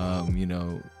 you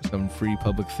know, some free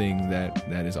public thing that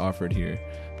is offered here?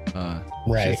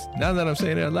 Right. Now that I'm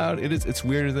saying it out loud, it's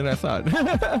weirder than I thought.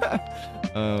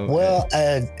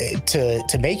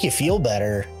 To make you feel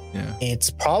better, it's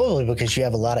probably because you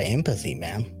have a lot of empathy,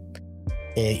 man.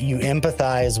 You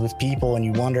empathize with people and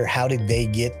you wonder, how did they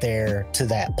get there to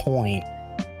that point?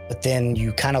 But then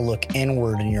you kind of look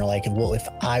inward and you're like, well, if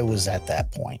I was at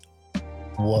that point,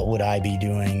 what would I be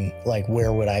doing? Like,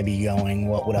 where would I be going?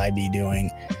 What would I be doing?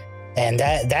 And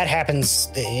that happens.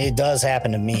 It does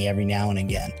happen to me every now and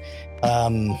again.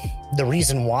 The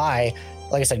reason why,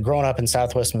 like I said, growing up in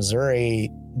Southwest Missouri,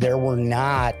 there were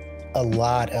not a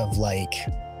lot of like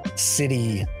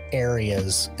city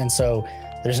areas. And so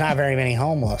there's not very many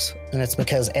homeless. And it's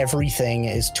because everything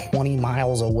is 20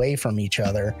 miles away from each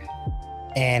other.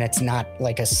 and it's not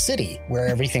like a city where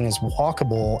everything is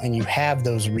walkable and you have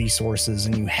those resources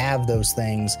and you have those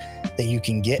things that you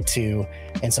can get to.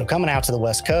 And so coming out to the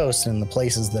West Coast and the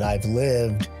places that I've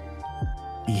lived,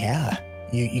 yeah,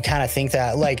 you kind of think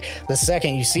that, like, the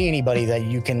second you see anybody that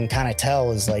you can kind of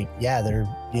tell is like, yeah, they're,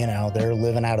 you know, they're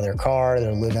living out of their car,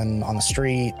 they're living on the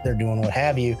street, they're doing what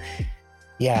have you.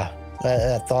 Yeah,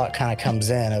 that thought kind of comes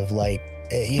in of like,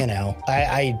 you know,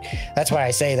 I that's why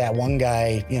I say that one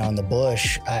guy, you know, in the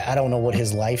bush, I don't know what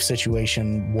his life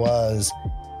situation was,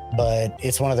 but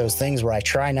it's one of those things where I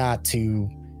try not to,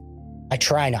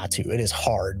 it is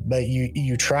hard, but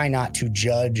you try not to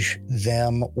judge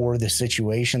them or the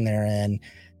situation they're in,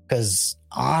 because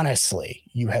honestly,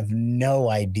 you have no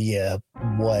idea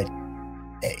what,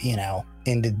 you know,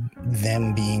 into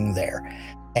them being there.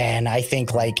 And I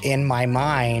think, like, in my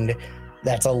mind,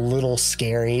 that's a little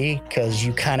scary, because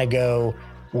you kind of go,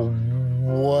 well,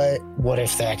 what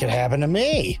if that could happen to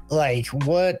me? Like,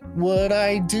 what would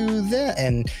I do then?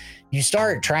 And you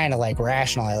start trying to, like,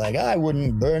 rationalize, like, I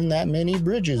wouldn't burn that many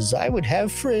bridges. I would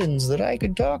have friends that I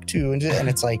could talk to. And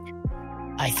it's like,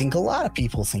 I think a lot of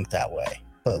people think that way.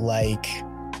 But, like,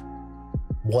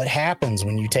 what happens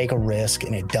when you take a risk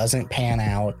and it doesn't pan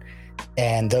out?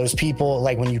 And those people,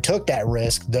 like, when you took that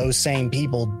risk, those same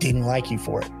people didn't like you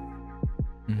for it.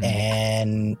 Mm-hmm.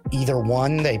 And either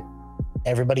one,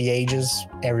 everybody ages,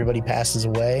 everybody passes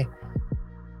away,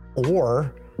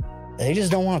 or they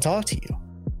just don't want to talk to you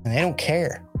and they don't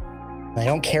care. They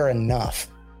don't care enough.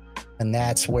 And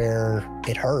that's where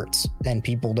it hurts. And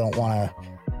people don't want to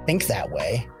think that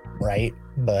way. Right.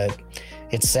 But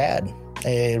it's sad.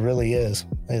 It really is.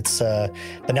 It's,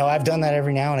 but no, I've done that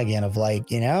every now and again of,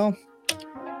 like, you know,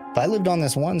 if I lived on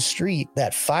this one street,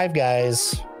 that Five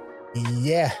Guys,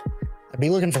 yeah, I'd be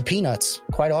looking for peanuts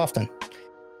quite often.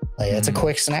 Like, it's a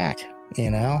quick snack,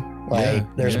 you know, like,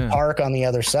 there's a park on the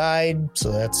other side.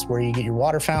 So that's where you get your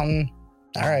water fountain.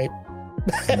 All right.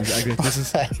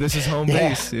 This is home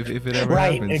base if it ever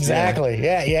happens. Right, exactly.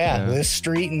 Yeah. This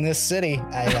street in this city,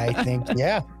 I think,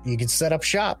 yeah, you could set up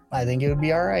shop. I think it would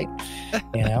be all right,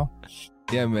 you know?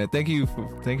 Yeah, man. Thank you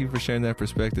for sharing that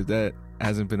perspective. That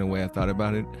hasn't been a way I thought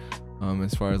about it.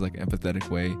 As far as, like, empathetic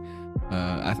way,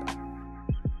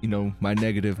 you know, my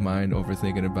negative mind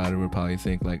overthinking about it would probably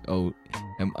think, like, oh,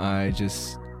 am I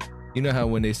just, you know how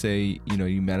when they say, you know,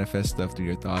 you manifest stuff through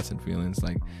your thoughts and feelings,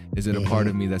 like, is it a part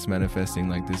of me that's manifesting,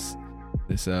 like, this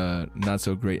not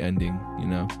so great ending, you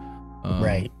know?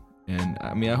 Right. And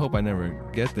I mean, I hope I never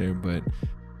get there, but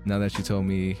now that you told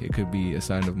me it could be a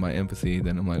sign of my empathy,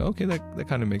 then I'm like, okay, that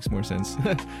kind of makes more sense.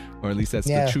 Or at least that's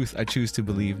the truth I choose to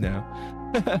believe now.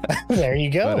 There you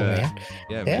go, man.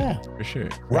 Yeah, man, for sure.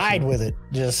 Ride with it.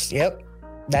 Just,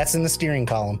 that's in the steering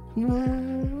column.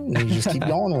 You just keep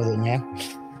going with it, man.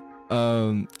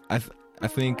 I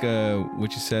think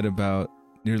what you said about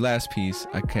your last piece,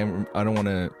 I don't want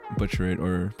to butcher it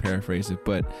or paraphrase it,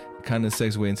 but it kind of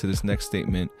segues into this next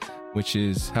statement, which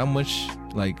is, how much,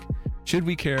 like, should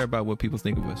we care about what people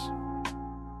think of us?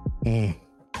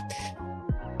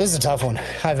 This is a tough one.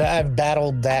 I've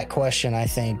battled that question, I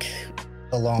think,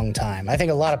 a long time. I think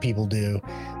a lot of people do.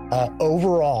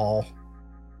 Overall,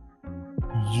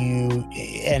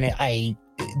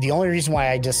 the only reason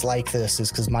why I dislike this is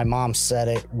because my mom said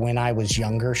it when I was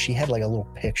younger. She had, like, a little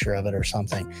picture of it or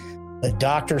something. But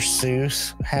Dr.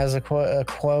 Seuss has a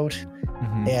quote,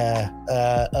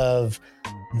 of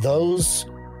those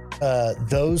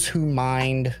who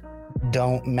mind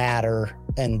don't matter,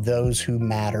 and those who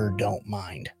matter don't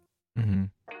mind. Mm-hmm.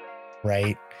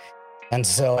 Right. And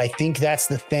so I think that's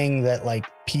the thing that, like,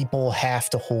 people have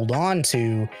to hold on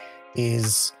to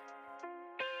is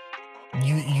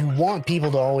you want people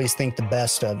to always think the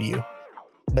best of you.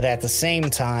 But at the same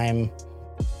time,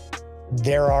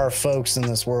 there are folks in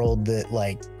this world that,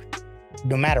 like,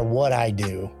 no matter what I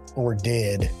do or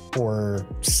did or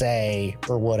say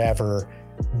or whatever,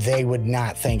 they would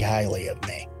not think highly of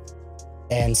me.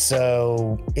 And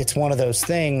so it's one of those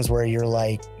things where you're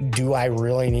like, do I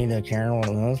really need to care what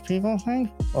those people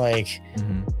think? Like,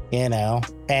 you know,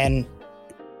 and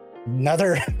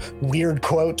another weird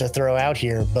quote to throw out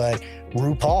here, but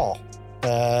RuPaul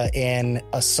in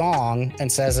a song,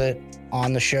 and says it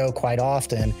on the show quite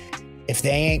often, if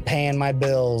they ain't paying my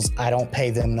bills, I don't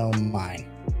pay them no mind.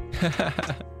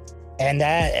 And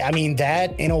that, I mean,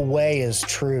 that in a way is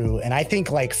true. And I think,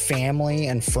 like, family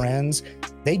and friends,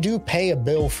 they do pay a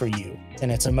bill for you,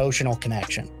 and it's emotional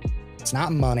connection. It's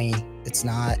not money. It's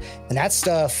not, and that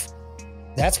stuff,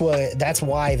 that's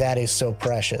why that is so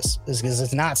precious, is because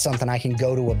it's not something I can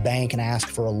go to a bank and ask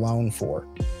for a loan for,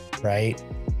 right?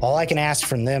 All I can ask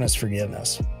from them is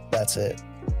forgiveness. That's it.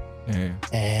 Yeah.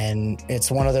 And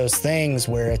it's one of those things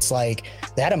where it's like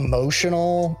that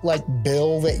emotional like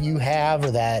bill that you have,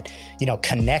 or that, you know,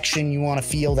 connection you want to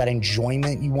feel, that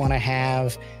enjoyment you want to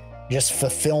have, just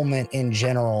fulfillment in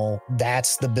general.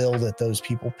 That's the bill that those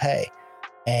people pay.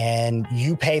 And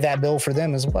you pay that bill for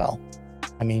them as well.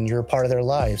 I mean, you're a part of their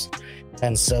lives.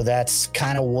 And so that's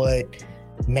kind of what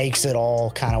makes it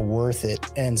all kind of worth it.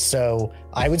 And so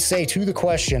I would say, to the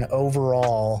question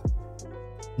overall,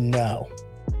 no.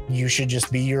 You should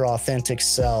just be your authentic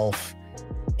self.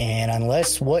 And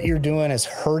unless what you're doing is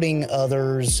hurting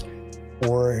others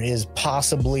or is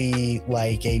possibly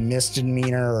like a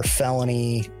misdemeanor or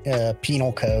felony,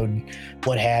 penal code,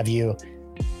 what have you,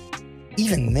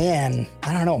 even then,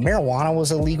 I don't know, marijuana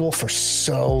was illegal for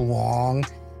so long.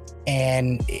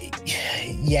 And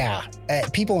yeah,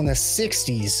 people in the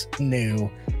 60s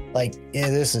knew, like, yeah,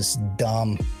 this is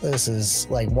dumb. This is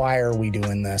like, why are we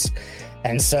doing this?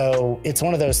 And so it's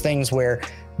one of those things where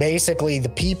basically the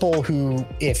people who,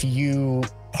 if you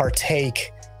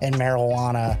partake in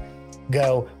marijuana,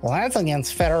 go, well, that's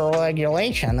against federal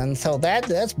regulation. And so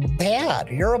that's bad.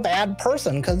 You're a bad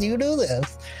person because you do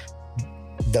this.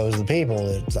 Those are the people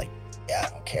that's like, yeah, I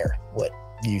don't care what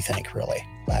you think, really.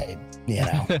 You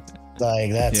know,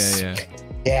 like that's,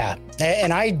 yeah.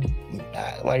 And I,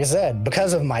 like I said,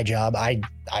 because of my job, I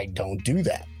don't do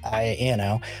that. You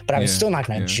know, but I'm still not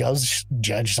going to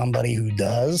judge somebody who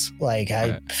does. Like,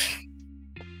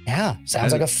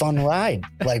 sounds like a fun ride.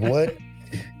 Like, what,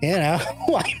 you know,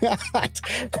 why not?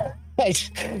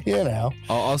 You know,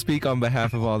 I'll speak on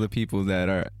behalf of all the people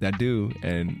that do,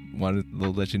 and want to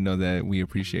let you know that we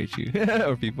appreciate you,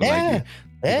 or people like you,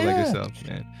 people like yourself,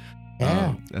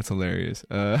 man. That's hilarious.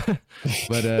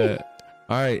 But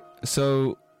all right,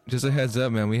 so just a heads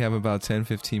up, man, we have about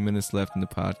 10-15 minutes left in the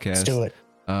podcast. Let's do it.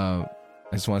 I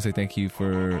just want to say thank you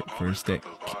for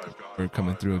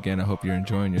coming through again. I hope you're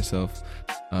enjoying yourself.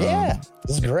 This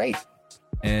is great.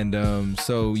 And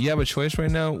so you have a choice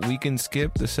right now. We can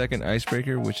skip the second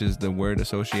icebreaker, which is the word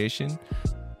association,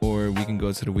 or we can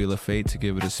go to the Wheel of Fate to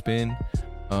give it a spin.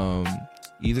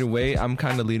 Either way, I'm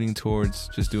kind of leaning towards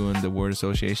just doing the word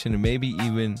association, and maybe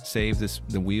even save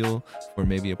the wheel for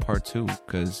maybe a part 2,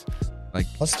 because like,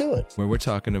 let's do it. Where we're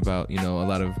talking about, you know, a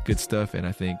lot of good stuff, and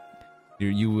I think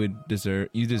you deserve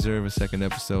a second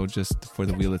episode just for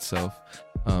the wheel itself.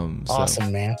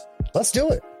 Awesome, man. Let's do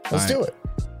it. Let's do it.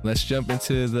 Let's jump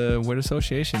into the word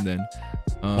association then.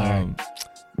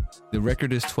 The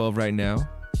record is 12 right now.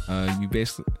 You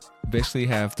basically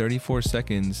have 34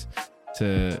 seconds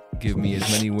to give me as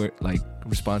many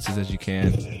responses as you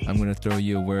can. I'm going to throw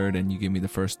you a word, and you give me the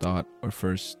first thought or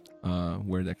first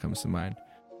word that comes to mind.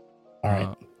 All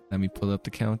right. Let me pull up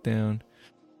the countdown.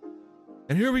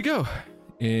 And here we go.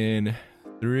 In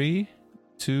 3,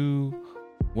 2,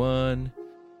 1.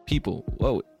 People.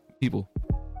 Whoa. People.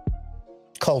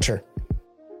 Culture.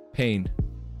 Pain.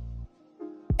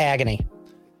 Agony.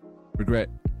 Regret.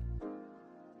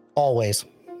 Always.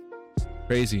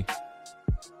 Crazy.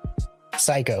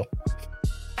 Psycho.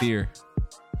 Fear.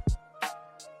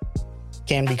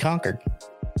 Can be conquered.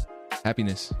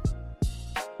 Happiness.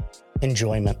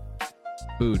 Enjoyment.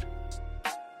 Food.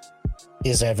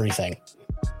 Is everything.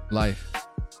 Life.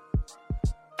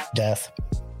 Death.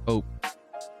 Hope.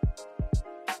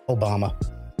 Obama.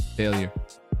 Failure.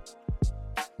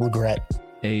 Regret.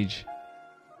 Age.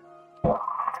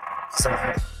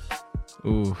 Sorry.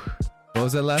 Ooh. What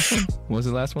was that last one? What was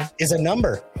the last one? Is a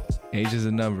number. Age is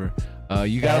a number.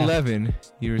 You got 11.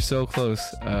 You were so close.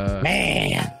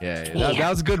 Man. Yeah. That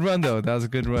was a good run, though. That was a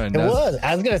good run. It was.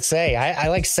 I was going to say, I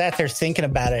like sat there thinking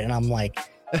about it, and I'm like,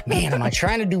 man, am I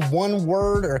trying to do one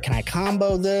word, or can I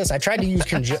combo this? I tried to use,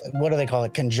 what do they call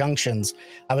it? Conjunctions.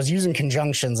 I was using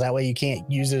conjunctions. That way you can't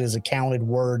use it as a counted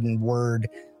word and word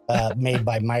made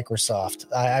by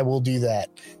Microsoft. I will do that.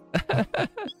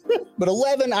 But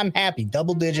 11, I'm happy.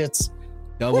 Double digits.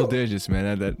 Double digits,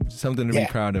 man. That's something to be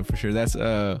proud of for sure. That's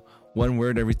one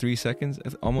word every 3 seconds.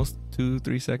 That's almost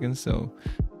 2-3 seconds. So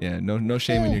yeah, no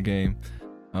shame in your game.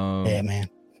 Yeah, man.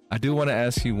 I do want to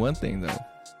ask you one thing though.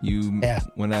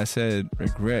 When I said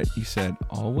regret, you said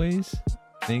always,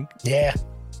 I think. Yeah.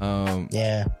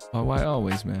 Yeah. Why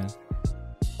always, man?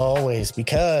 Always,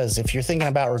 because if you're thinking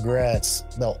about regrets,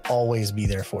 they'll always be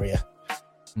there for you.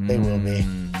 They will be.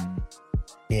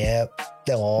 Yep,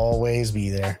 they'll always be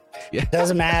there. Yeah.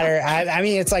 Doesn't matter. I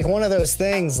mean, it's like one of those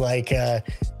things. Like,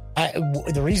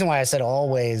 the reason why I said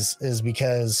always is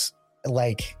because,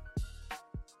 like,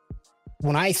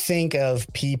 when I think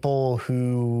of people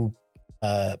who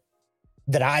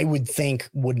that I would think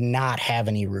would not have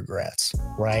any regrets,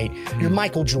 right? Your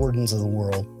Michael Jordans of the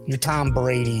world, your Tom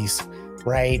Brady's,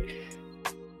 right?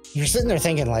 you're sitting there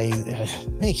thinking like,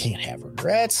 they can't have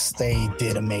regrets. They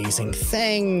did amazing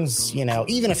things, you know,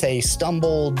 even if they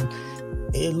stumbled,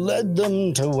 it led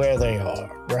them to where they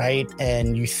are, right?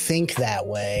 And you think that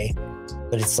way,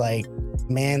 but it's like,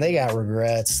 man, they got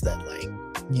regrets that like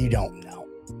you don't know.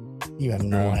 You have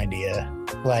no idea.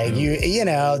 Like you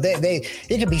know, they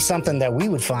it could be something that we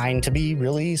would find to be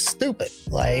really stupid,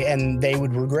 like, and they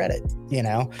would regret it. You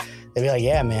know, they'd be like,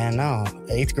 yeah, man, no,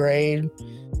 8th grade,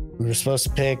 we were supposed to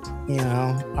pick, you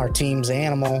know, our team's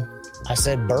animal. I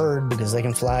said bird because they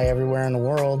can fly everywhere in the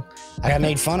world. I got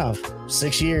made fun of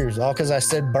 6 years, all because I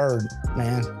said bird,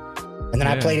 man. And then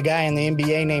I played a guy in the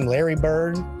NBA named Larry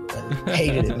Bird.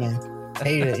 Hated it, man.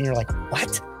 Hated it. And you're like,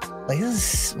 what? Like,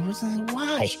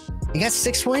 why? You got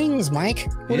 6 rings, Mike.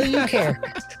 What do you care?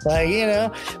 Like, you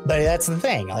know, but that's the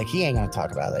thing. Like, he ain't going to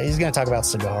talk about that. He's going to talk about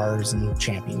cigars and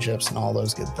championships and all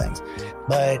those good things.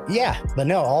 But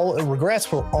no, all regrets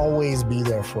will always be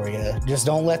there for you. Just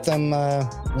don't let them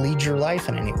lead your life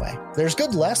in any way. There's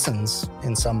good lessons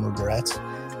in some regrets.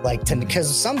 Like,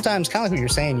 because sometimes, kind of like what you're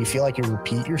saying, you feel like you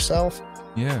repeat yourself.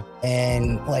 Yeah.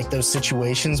 And like those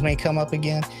situations may come up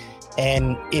again.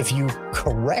 And if you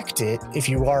correct it, if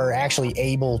you are actually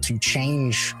able to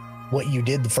change what you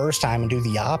did the first time and do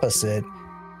the opposite,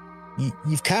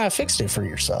 you've kind of fixed it for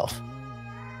yourself.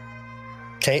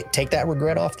 Take that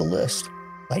regret off the list.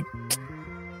 Like,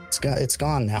 it's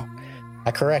gone now.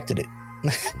 I corrected it.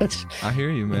 I hear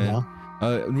you, man. You know?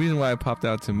 The reason why it popped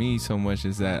out to me so much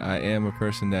is that I am a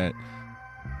person that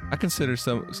I consider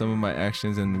some of my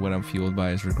actions and what I'm fueled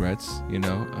by as regrets, you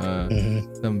know,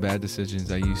 some bad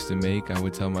decisions I used to make. I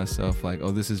would tell myself like,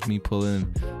 oh, this is me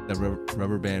pulling the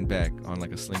rubber band back on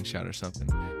like a slingshot or something.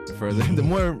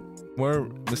 The more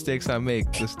mistakes I make,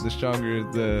 the stronger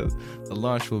the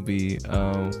launch will be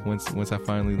once I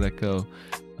finally let go.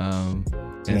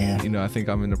 And you know, I think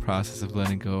I'm in the process of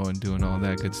letting go and doing all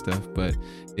that good stuff. But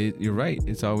you're right,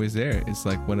 it's always there. It's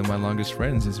like one of my longest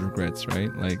friends is regrets,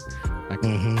 right? Like,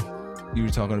 you were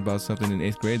talking about something in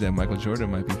 8th grade that Michael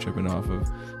Jordan might be tripping off of.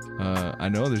 I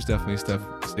know there's definitely stuff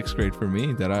 6th grade for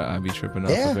me that I'd be tripping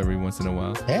off of every once in a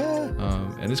while.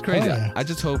 And it's crazy. I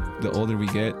just hope the older we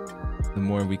get, the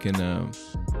more we can,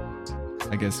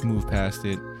 I guess, move past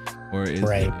it, or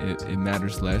it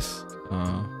matters less.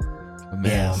 But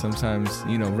man, sometimes,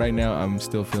 you know, right now I'm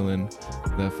still feeling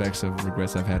the effects of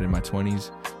regrets I've had in my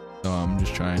 20s. So I'm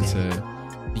just trying to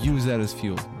use that as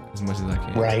fuel as much as I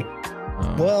can. Right.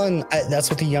 Well, and that's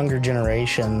what the younger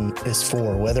generation is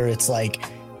for, whether it's like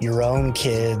your own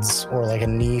kids or like a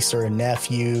niece or a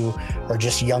nephew or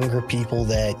just younger people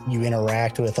that you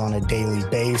interact with on a daily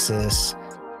basis.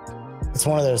 It's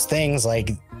one of those things,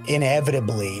 like,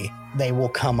 inevitably they will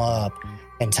come up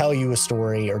and tell you a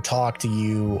story or talk to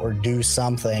you or do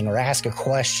something or ask a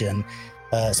question.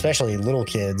 Especially little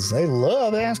kids, they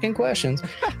love asking questions.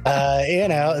 You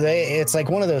know, it's like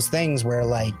one of those things where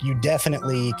like you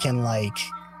definitely can like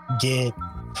get,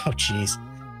 oh geez,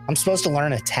 I'm supposed to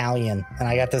learn Italian, and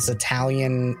I got this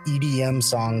Italian EDM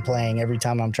song playing every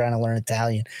time I'm trying to learn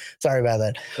Italian. Sorry about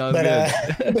that.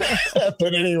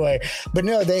 But anyway, but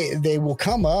no, they will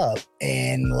come up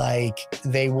and like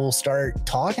they will start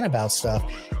talking about stuff,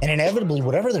 and inevitably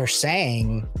whatever they're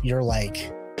saying, you're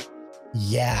like,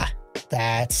 yeah,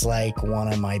 that's like one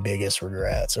of my biggest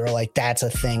regrets, or like that's a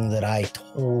thing that I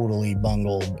totally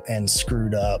bungled and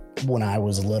screwed up when I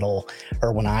was little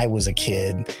or when I was a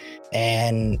kid.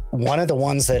 And one of the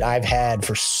ones that I've had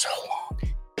for so long,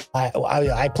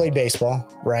 I played baseball,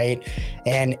 right?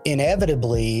 And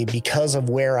inevitably, because of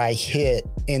where I hit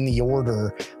in the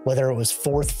order, whether it was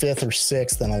 4th, 5th, or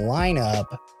 6th in a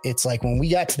lineup, it's like when we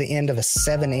got to the end of a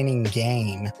 7-inning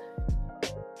game,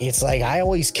 it's like I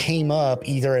always came up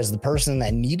either as the person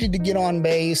that needed to get on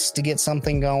base to get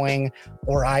something going,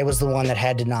 or I was the one that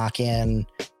had to knock in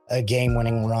a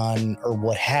game-winning run or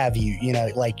what have you. You know,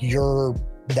 like you're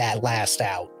that last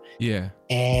out. Yeah.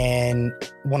 And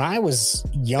when I was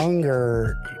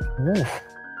younger, you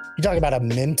talk about a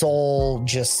mental,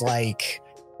 just like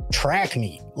track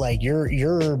meet, like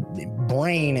your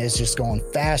brain is just going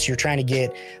fast. You're trying to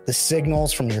get the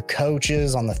signals from your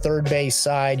coaches on the third base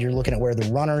side. You're looking at where the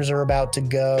runners are about to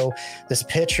go. This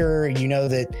pitcher, you know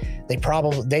that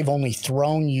they've only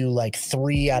thrown you like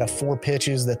 3 out of 4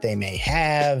 pitches that they may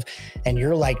have, and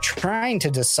you're like trying to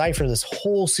decipher this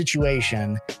whole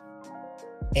situation.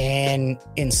 And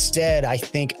instead, I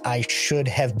think I should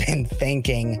have been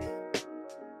thinking,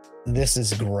 this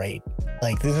is great.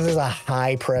 Like, this is a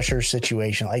high pressure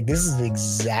situation. Like, this is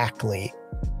exactly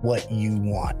what you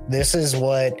want. This is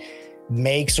what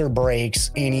makes or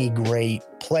breaks any great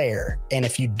player. And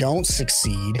if you don't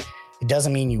succeed, It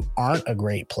doesn't mean you aren't a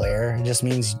great player. It just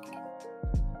means,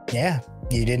 yeah,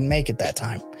 you didn't make it that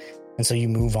time. And so you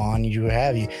move on,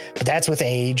 but that's with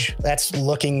age, that's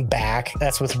looking back,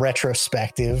 that's with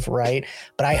retrospective, right?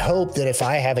 But I hope that if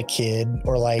I have a kid,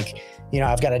 or like,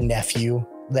 I've got a nephew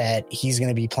that he's going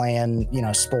to be playing,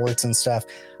 sports and stuff,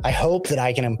 I hope that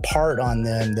I can impart on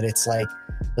them that it's like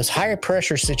those higher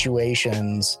pressure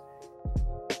situations,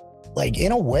 like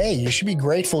in a way you should be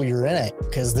grateful you're in it,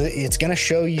 because it's going to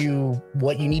show you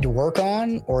what you need to work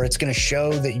on, or it's going to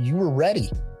show that you were ready.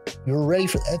 You were ready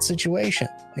for that situation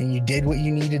and you did what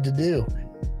you needed to do.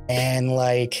 And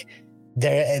like,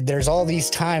 there's all these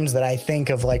times that I think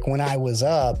of, like when I was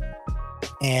up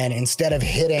and instead of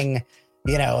hitting,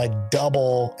 a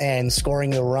double and scoring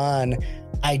the run,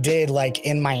 I did, like,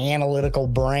 in my analytical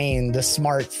brain, the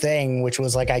smart thing, which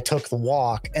was like, I took the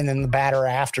walk and then the batter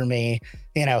after me,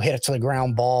 hit it to the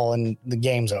ground ball and the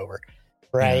game's over.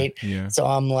 Right. Yeah. So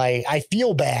I'm like, I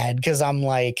feel bad because I'm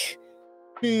like,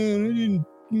 man, I didn't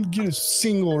get a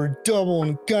single or double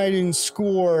and the guy didn't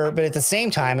score. But at the same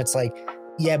time, it's like,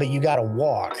 yeah, but you got to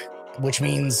walk, which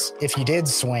means if you did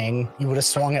swing, you would have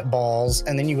swung at balls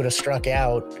and then you would have struck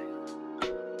out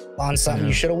on something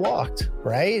you should have walked,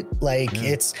 right? Like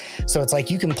it's like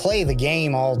you can play the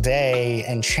game all day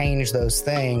and change those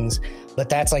things, but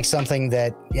that's like something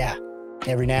that,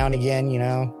 every now and again, you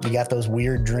got those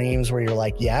weird dreams where you're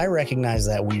like, I recognize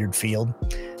that weird field.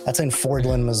 That's in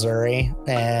Fordland, Missouri,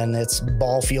 and it's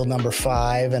ball field number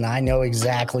 5, and I know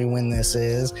exactly when this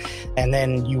is. And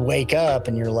then you wake up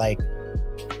and you're like,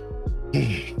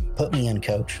 put me in,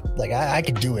 coach. Like, I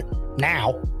could do it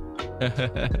now.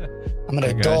 I'm an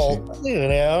adult,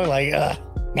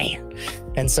 man.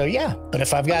 And so, but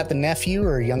if I've got the nephew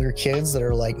or younger kids that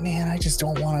are like, man, I just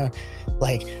don't want to,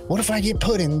 like, what if I get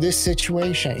put in this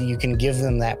situation? You can give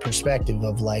them that perspective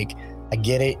of like, I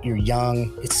get it. You're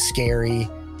young. It's scary.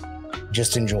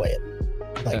 Just enjoy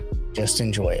it. Like, just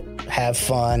enjoy it. Have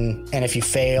fun. And if you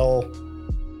fail,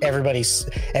 everybody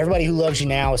who loves you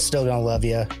now is still going to love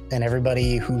you. And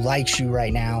everybody who likes you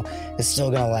right now is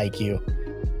still going to like you.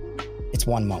 It's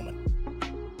one moment.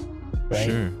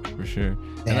 Right? For sure.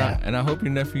 Yeah. And I hope your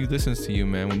nephew listens to you,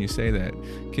 man, when you say that.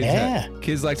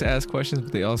 Kids like to ask questions,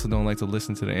 but they also don't like to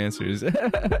listen to the answers.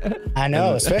 I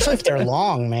know, especially if they're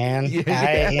long, man.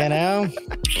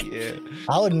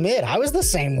 I'll admit I was the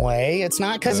same way. It's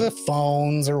not because of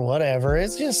phones or whatever.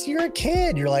 It's just, you're a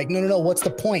kid. You're like, no. What's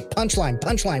the point?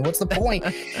 Punchline. What's the point?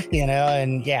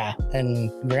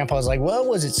 And grandpa's like, well,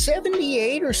 was it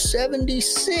 78 or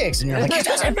 76? And you're like, it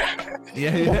doesn't matter.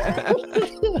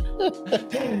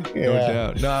 No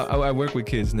doubt. No, I work with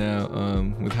kids now,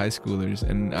 with high schoolers,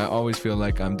 and I always feel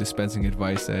like I'm dispensing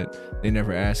advice that they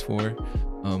never asked for.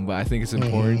 But I think it's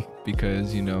important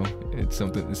because, it's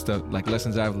stuff like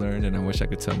lessons I've learned, and I wish I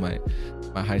could tell my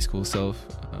high school self.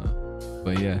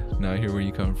 But now I hear where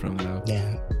you come from, though.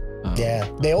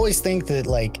 They always think that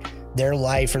like their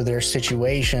life or their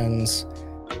situations,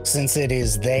 since it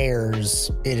is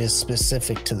theirs, it is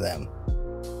specific to them.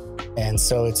 And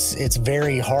so it's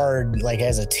very hard, like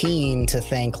as a teen, to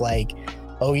think like,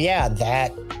 oh yeah,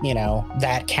 that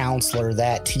counselor,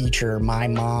 that teacher, my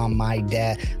mom, my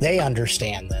dad, they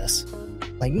understand this.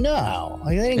 Like, no,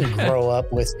 like they didn't grow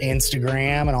up with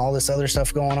Instagram and all this other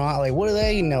stuff going on. Like, what do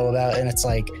they know about? And it's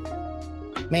like,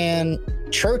 man,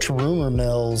 church rumor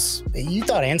mills, you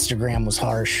thought Instagram was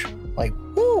harsh. Like,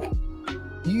 whoo,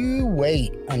 you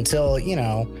wait until,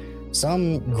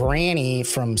 some granny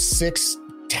from 6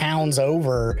 towns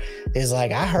over is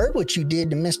like, I heard what you did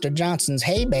to Mr. Johnson's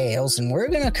hay bales and we're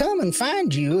gonna come and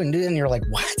find you, and you're like,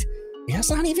 what? That's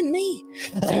not even me.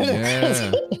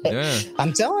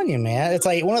 I'm telling you, man, it's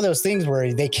like one of those things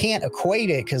where they can't equate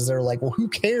it because they're like, well, who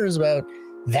cares about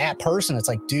that person? It's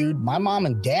like, dude, my mom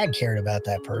and dad cared about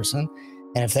that person,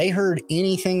 and if they heard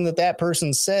anything that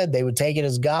person said, they would take it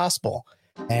as gospel.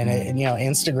 And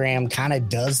Instagram kind of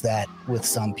does that with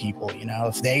some people.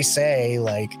 If they say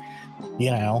like,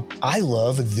 I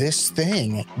love this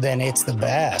thing, then it's the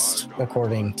best,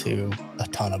 according to a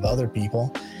ton of other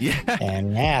people. Yeah.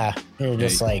 And you're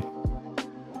just like,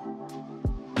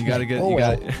 you gotta get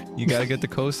the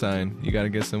cosign. You gotta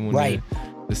get someone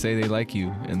to say they like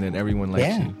you, and then everyone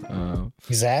likes you.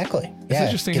 Exactly. It's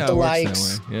interesting how it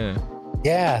works that way.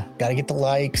 Yeah, gotta get the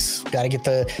likes, gotta get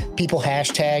the people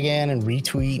hashtagging and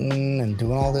retweeting and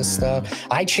doing all this stuff.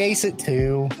 I chase it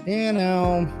too,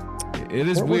 It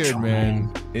is weird,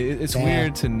 man. It's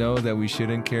weird to know that we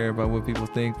shouldn't care about what people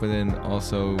think, but then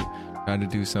also trying to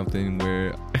do something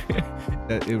where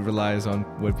that it relies on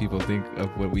what people think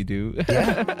of what we do.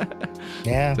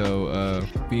 Yeah. So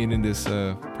being in this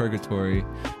purgatory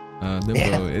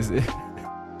limbo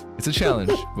it's It's a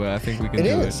challenge, but I think we can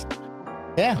do it.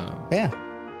 Yeah.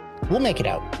 We'll make it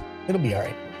out. It'll be all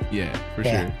right. Yeah, for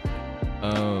sure.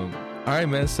 All right,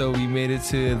 man. So we made it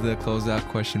to the closeout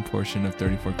question portion of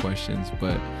 34 questions.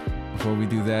 But before we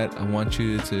do that, I want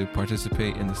you to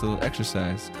participate in this little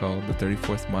exercise called the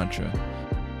 34th mantra.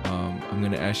 I'm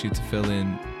going to ask you to fill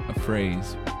in a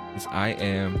phrase. It's I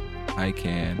am, I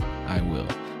can, I will.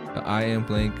 I am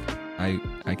blank,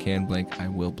 I can blank, I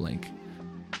will blank.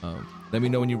 Let me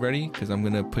know when you're ready, because I'm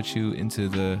going to put you onto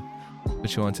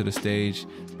the stage.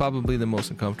 Probably the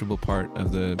most uncomfortable part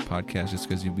of the podcast, just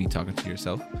because you'll be talking to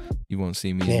yourself. You won't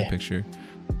see me in the picture.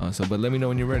 But let me know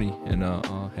when you're ready, and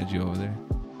I'll head you over there.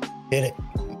 Hit it.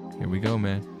 Here we go,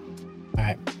 man. All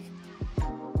right.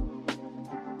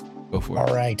 Go for it.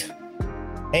 All right.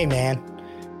 Hey, man.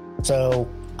 So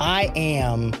I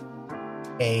am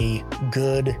a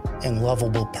good and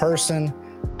lovable person.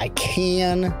 I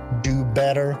can do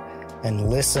better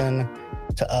and listen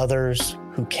to others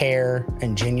who care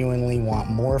and genuinely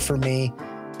want more for me.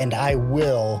 And I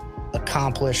will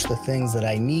accomplish the things that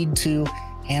I need to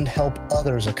and help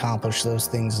others accomplish those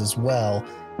things as well.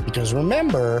 Because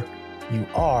remember, you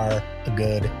are a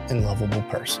good and lovable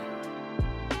person.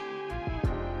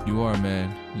 You are,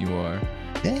 man. You are.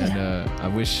 Yeah. And I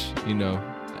wish,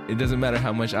 it doesn't matter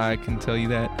how much I can tell you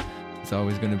that. It's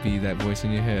always going to be that voice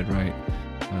in your head, right?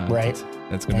 Right.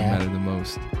 That's going to matter the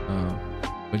most.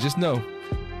 But just know,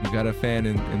 you got a fan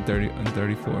in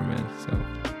 34, man.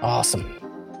 So awesome.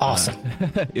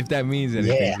 If that means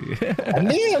anything to you.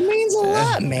 It means a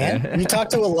lot, man. You talk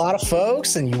to a lot of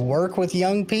folks and you work with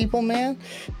young people, man.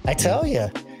 I tell you,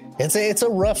 it's a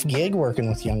rough gig working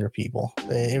with younger people.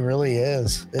 It really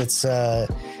is. It's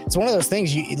one of those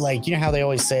things you know how they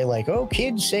always say like, oh,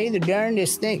 kids say the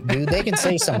darndest thing. Dude, they can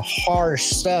say some harsh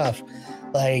stuff.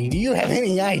 Like, do you have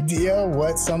any idea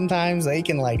what sometimes they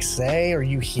can like say, or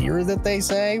you hear that they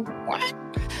say? What?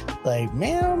 Like,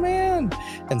 man, oh man.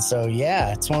 And so,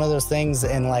 yeah, it's one of those things.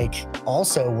 And like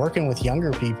also working with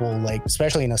younger people, like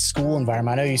especially in a school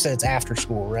environment. I know you said it's after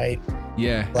school, right?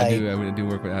 Yeah, like, I do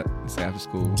work with after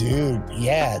school. Dude,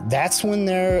 yeah, that's when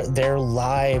their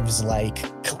lives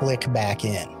like click back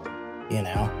in,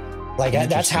 Like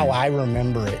that's how I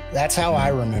remember it. That's how I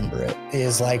remember it,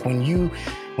 is like when you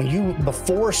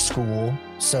before school,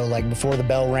 so like before the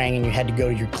bell rang and you had to go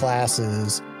to your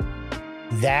classes,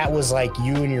 that was like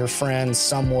you and your friends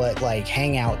somewhat like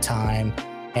hangout time,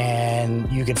 and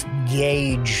you could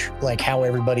gauge like how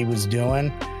everybody was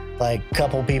doing. Like a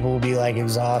couple people would be like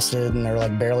exhausted and they're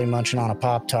like barely munching on a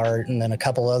Pop-Tart, and then a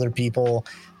couple other people,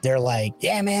 they're like,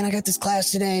 yeah, man, I got this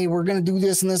class today. We're going to do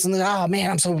this and this and that. Oh man,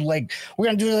 I'm so like, we're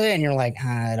going to do that. And you're like,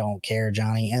 I don't care,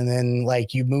 Johnny. And then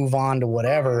like you move on to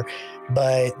whatever,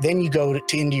 but then you go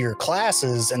into your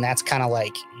classes, and that's kind of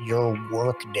like your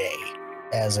work day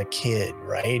as a kid,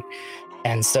 right?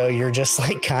 And so you're just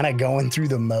like kind of going through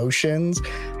the motions,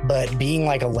 but being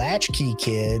like a latchkey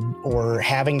kid or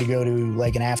having to go to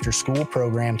like an after school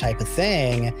program type of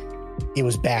thing, it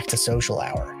was back to social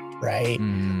hour, right?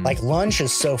 Like lunch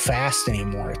is so fast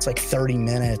anymore. It's like 30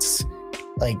 minutes.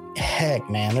 Like, heck,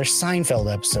 man, there's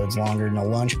Seinfeld episodes longer than a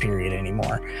lunch period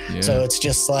anymore. Yeah. So it's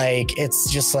just like,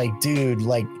 dude,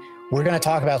 like we're going to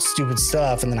talk about stupid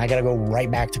stuff and then I got to go right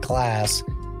back to class.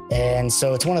 And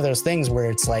so it's one of those things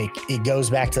where it's like, it goes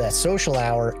back to that social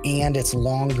hour and it's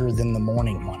longer than the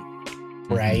morning one.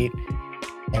 Right.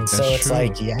 And so it's true.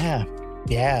 Like, yeah.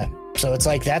 So it's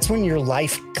like, that's when your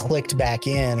life clicked back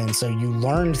in. And so you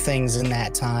learned things in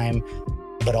that time,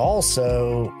 but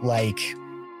also like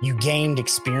you gained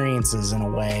experiences in a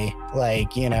way,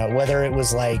 like, whether it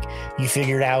was like you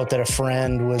figured out that a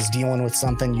friend was dealing with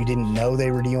something you didn't know they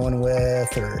were dealing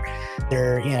with, or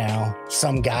they're,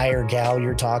 some guy or gal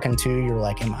you're talking to, you're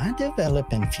like, am I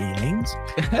developing feelings?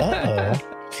 Uh-oh.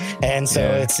 And so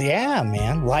it's,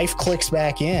 man, life clicks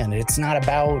back in. It's not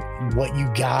about what you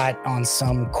got on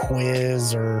some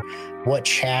quiz or what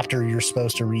chapter you're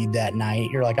supposed to read that night.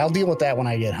 You're like, I'll deal with that when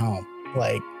I get home.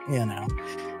 Like,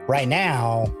 right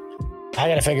now, I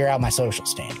got to figure out my social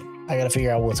standing. I got to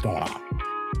figure out what's going on.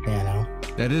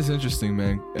 That is interesting,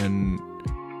 man. And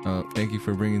thank you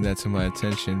for bringing that to my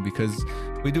attention, because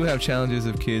we do have challenges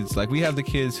of kids. Like, we have the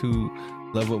kids who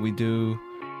love what we do,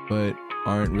 but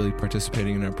aren't really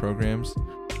participating in our programs.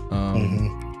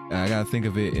 I got to think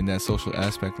of it in that social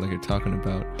aspect, like you're talking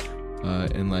about.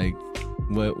 And like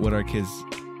what our kids...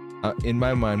 in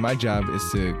my mind, my job is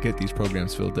to get these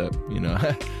programs filled up.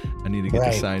 I need to get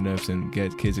the signups and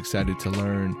get kids excited to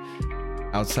learn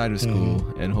outside of school,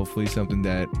 and hopefully something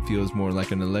that feels more like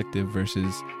an elective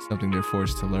versus something they're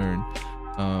forced to learn.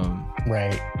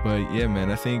 But yeah,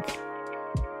 man, I think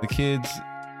the kids,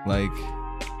 like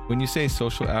when you say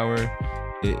social hour,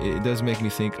 it does make me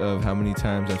think of how many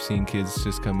times I've seen kids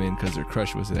just come in because their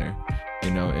crush was there, you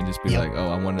know, and just be like, oh,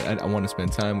 I want to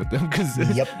spend time with them because this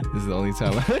is the only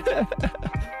time.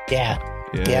 Yeah.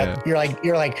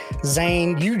 You're like,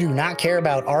 Zane, you do not care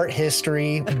about art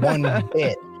history one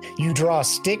bit. You draw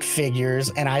stick figures,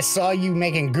 and I saw you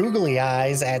making googly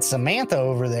eyes at Samantha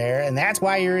over there, and that's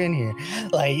why you're in here.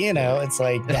 Like, you know, it's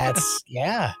like, that's,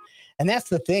 yeah. And that's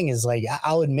the thing is, like,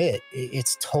 I'll admit,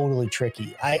 it's totally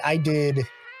tricky. I did,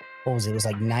 what was it? It was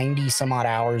like 90 some odd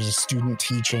hours of student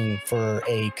teaching for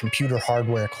a computer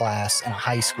hardware class in a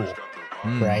high school,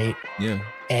 right? Yeah.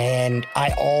 And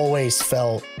I always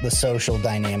felt the social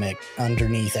dynamic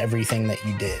underneath everything that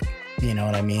you did. You know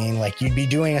what I mean? Like, you'd be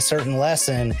doing a certain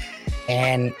lesson,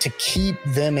 and to keep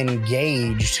them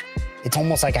engaged, it's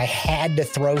almost like I had to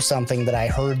throw something that I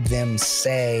heard them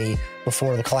say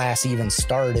before the class even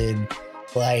started.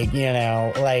 Like, you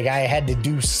know, like I had to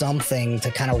do something to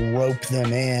kind of rope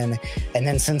them in. And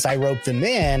then since I roped them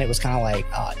in, it was kind of like,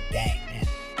 oh, dang, man,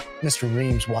 Mr.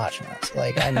 Reams watching us.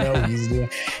 Like, I know he's doing,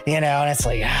 you know, and it's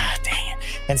like, ah, dang it.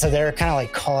 And so they're kind of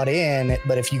like caught in,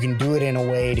 but if you can do it in a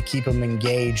way to keep them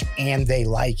engaged and they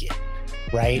like it,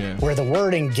 right? Yeah. Where the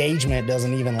word engagement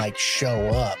doesn't even like show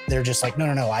up. They're just like,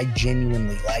 no, I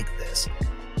genuinely like this.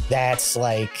 That's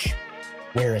like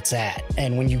where it's at.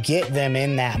 And when you get them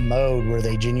in that mode where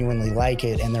they genuinely like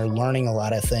it and they're learning a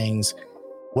lot of things,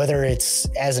 whether it's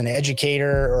as an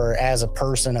educator or as a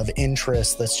person of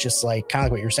interest, that's just like kind of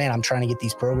like what you're saying, I'm trying to get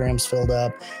these programs filled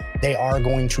up. They are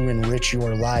going to enrich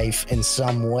your life in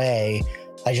some way.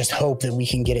 I just hope that we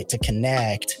can get it to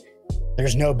connect.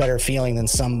 There's no better feeling than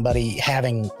somebody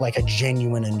having like a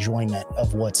genuine enjoyment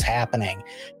of what's happening,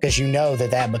 because you know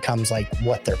that becomes like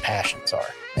what their passions are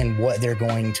and what they're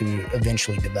going to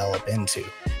eventually develop into.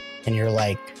 And you're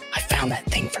like, I found that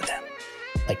thing for them.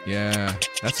 Like, yeah,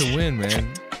 that's a win, man.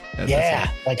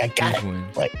 Like I got it. Win.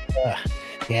 Like,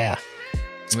 yeah.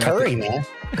 It's Curry, man.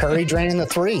 Curry draining the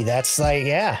three. That's like,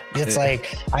 yeah. It's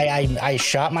like I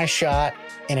shot my shot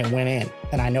and it went in,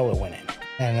 and I know it went in,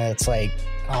 and it's like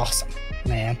awesome,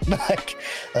 man. Like,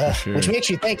 sure. Which makes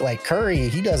you think like Curry,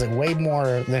 he does it way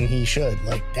more than he should.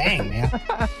 Like, dang, man.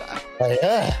 Like,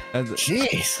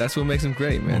 jeez. That's what makes him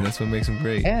great, man. That's what makes him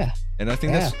great. Yeah. And I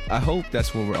think I hope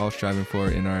that's what we're all striving for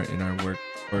in our work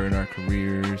or in our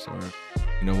careers, or,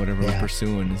 you know, whatever we're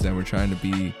pursuing, is that we're trying to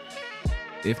be,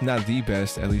 if not the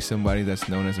best, at least somebody that's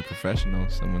known as a professional,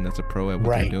 someone that's a pro at what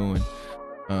they're doing.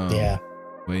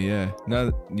 But yeah,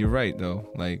 no, you're right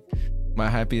though. Like, my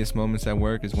happiest moments at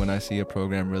work is when I see a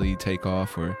program really take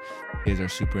off, or kids are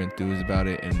super enthused about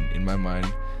it. And in my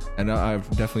mind, and I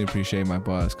definitely appreciate my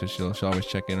boss, because she'll always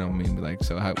check in on me and be like,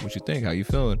 so what you think? How you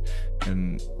feeling?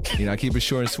 And, you know, I keep it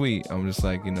short and sweet. I'm just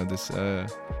like, you know, this,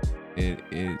 it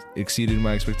exceeded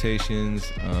my expectations.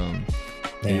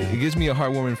 It gives me a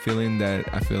heartwarming feeling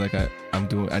that I feel like I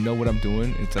know what I'm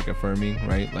doing. It's like affirming,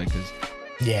 right? Like, 'cause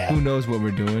who knows what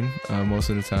we're doing most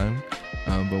of the time.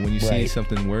 But when you see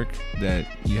something work that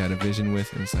you had a vision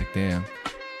with, and it's like, damn,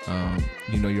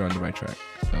 you know you're on the right track.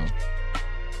 So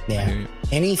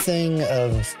anything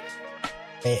of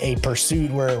a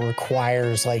pursuit where it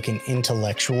requires like an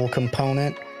intellectual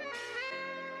component,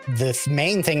 the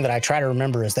main thing that I try to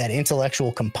remember is that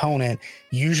intellectual component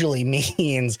usually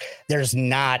means there's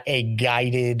not a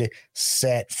guided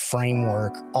set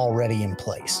framework already in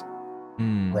place.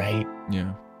 Right?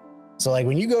 Yeah. So like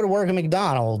when you go to work at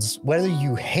McDonald's, whether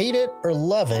you hate it or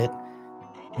love it,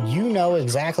 you know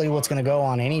exactly what's going to go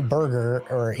on any burger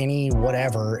or any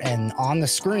whatever. And on the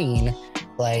screen,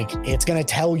 like, it's going to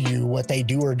tell you what they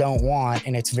do or don't want.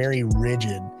 And it's very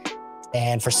rigid.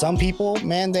 And for some people,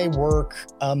 man, they work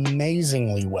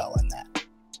amazingly well in that.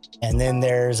 And then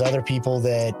there's other people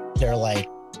that they're like,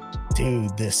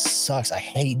 dude, this sucks. I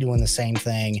hate doing the same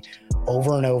thing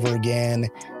over and over again.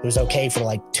 It was okay for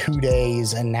like 2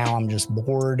 days, and now I'm just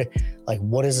bored. Like,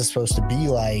 what is this supposed to be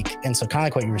like? And so kind of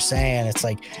like what you were saying, it's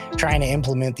like trying to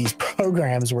implement these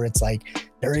programs where it's like,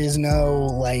 there is no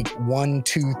like 1,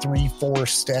 2, 3, 4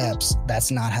 steps. That's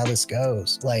not how this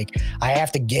goes. Like, I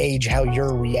have to gauge how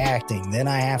you're reacting. Then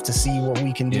I have to see what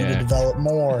we can do to develop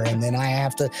more. And then I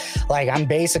have to, like, I'm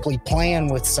basically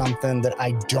playing with something that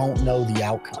I don't know the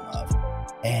outcome of.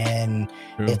 And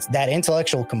it's that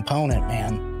intellectual component,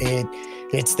 man.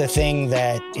 It's the thing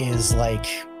that is like,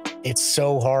 it's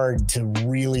so hard to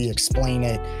really explain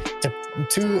it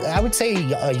to I would say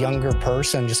a younger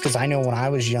person, just because I know when I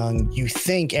was young, you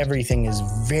think everything is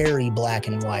very black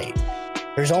and white.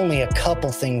 There's only a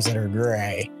couple things that are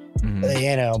gray.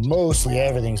 You know, mostly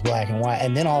everything's black and white.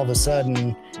 And then all of a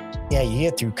sudden, yeah, you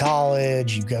get through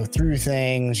college, you go through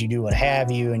things, you do what have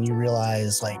you, and you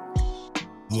realize like,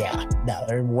 yeah, no,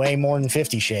 there are way more than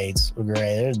 50 shades of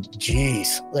gray.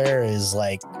 There is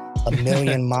like a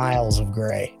million miles of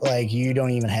gray. Like you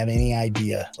don't even have any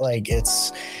idea. Like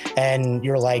and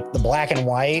you're like the black and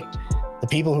white, the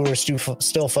people who are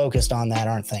still focused on that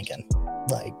aren't thinking.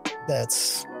 Like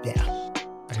that's, yeah.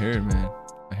 I hear it, man.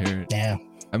 I hear it. Yeah.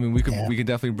 I mean, we could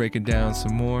definitely break it down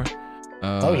some more.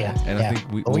 And I think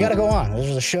we got to go on. There's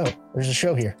a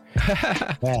show here.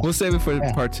 We'll save it for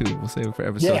part 2. We'll save it for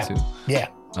episode 2. Yeah.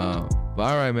 But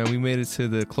all right, man, we made it to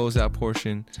the closeout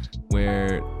portion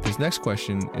where this next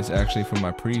question is actually from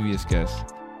my previous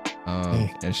guest.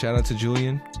 And shout out to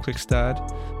Julian Quickstad.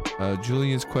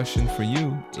 Julian's question for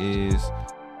you is,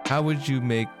 how would you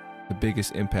make the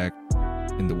biggest impact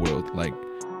in the world? Like,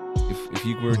 if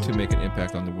you were to make an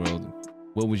impact on the world,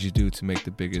 what would you do to make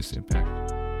the biggest impact?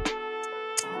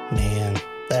 Man,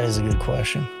 that is a good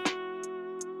question.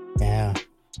 Yeah.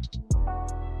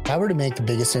 If I were to make the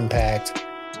biggest impact,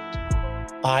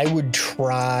 I would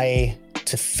try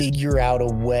to figure out a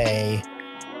way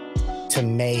to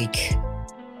make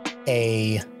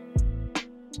a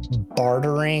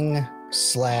bartering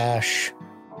 /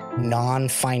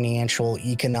 non-financial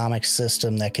economic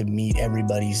system that could meet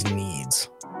everybody's needs.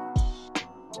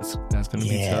 That's going to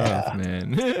be tough,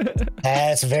 man.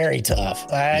 That's very tough.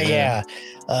 Yeah.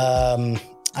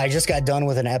 I just got done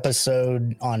with an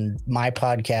episode on my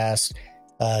podcast.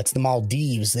 It's the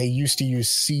Maldives. They used to use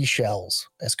seashells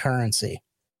as currency.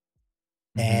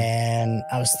 And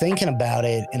I was thinking about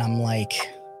it, and I'm like,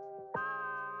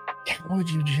 how would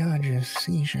you judge a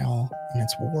seashell and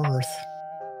its worth?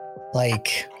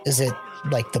 Like, is it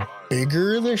like the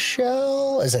bigger the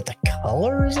shell? Is it the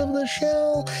colors of the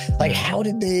shell? Like, how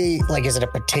did they, like, is it a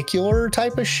particular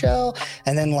type of shell?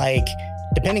 And then, like,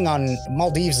 depending on,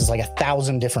 Maldives is like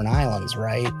 1,000 different islands,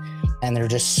 right? And they're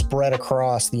just spread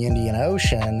across the Indian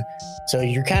Ocean. So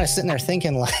you're kind of sitting there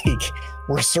thinking, like,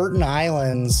 were certain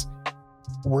islands,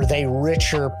 were they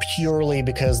richer purely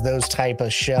because those type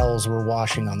of shells were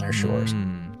washing on their shores?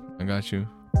 I got you.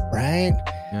 Right?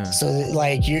 Yeah. So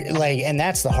like and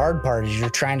that's the hard part, is you're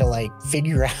trying to like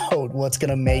figure out what's going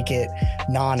to make it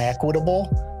non-equitable,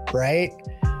 right?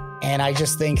 And I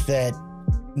just think that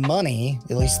money,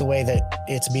 at least the way that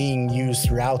it's being used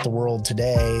throughout the world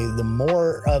today, the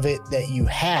more of it that you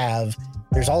have,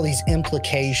 there's all these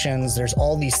implications, there's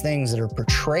all these things that are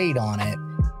portrayed on it.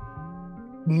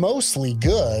 Mostly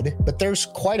good, but there's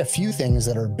quite a few things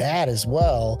that are bad as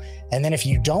well. And then if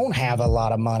you don't have a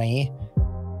lot of money,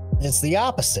 it's the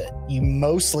opposite. You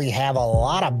mostly have a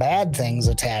lot of bad things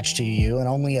attached to you and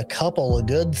only a couple of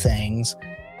good things.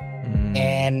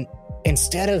 And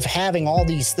instead of having all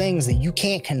these things that you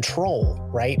can't control,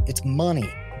 right? It's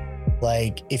money.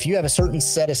 Like, if you have a certain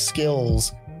set of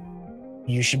skills,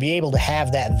 you should be able to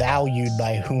have that valued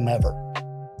by whomever,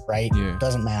 right? Yeah.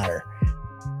 Doesn't matter.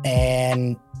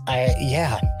 And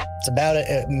it's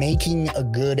about making a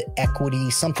good equity,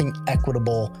 something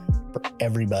equitable for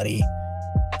everybody.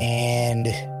 And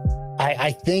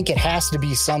I think it has to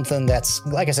be something that's,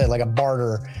 like I said, like a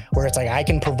barter, where it's like, I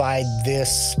can provide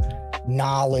this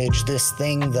knowledge, this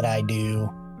thing that I do,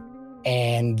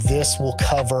 and this will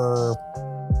cover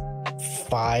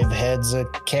 5 heads of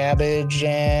cabbage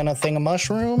and a thing of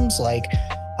mushrooms. Like,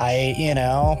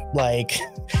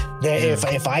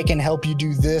 if I can help you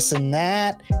do this and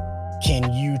that,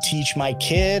 can you teach my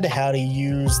kid how to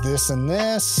use this and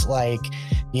this? Like,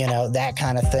 that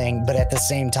kind of thing. But at the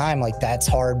same time, like, that's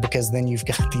hard, because then you've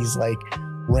got these like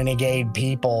renegade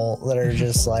people that are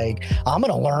just like, I'm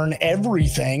going to learn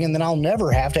everything and then I'll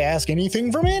never have to ask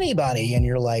anything from anybody. And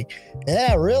you're like,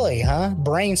 yeah, really, huh?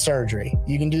 Brain surgery.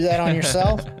 You can do that on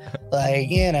yourself? Like,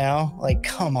 like,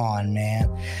 come on, man.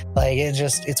 Like,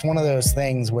 it's one of those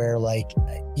things where, like,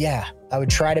 yeah, I would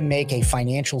try to make a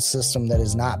financial system that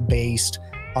is not based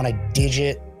on a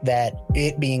digit that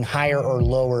it being higher or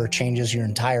lower changes your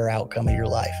entire outcome of your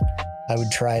life. I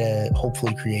would try to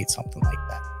hopefully create something like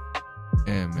that.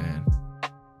 Yeah, man.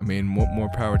 I mean, more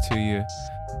power to you.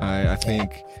 I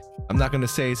think, I'm not going to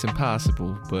say it's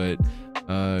impossible, but,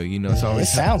 it's always...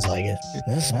 It sounds like it.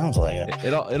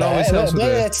 It always helps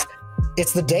with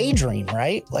it's the daydream,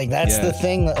 right? Like, that's the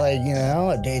thing that, like,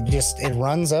 it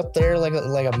runs up there like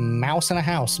a mouse in a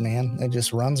house, man. It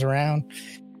just runs around.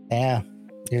 Yeah.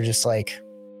 You're just like,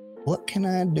 what can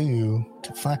I do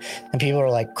to find? And people are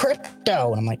like,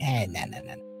 crypto. And I'm like, no.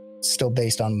 It's still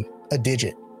based on a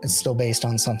digit. It's still based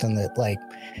on something that, like,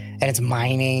 and it's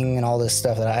mining and all this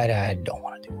stuff that I don't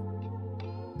want to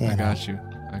do. I got you.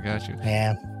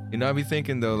 Yeah. I'd be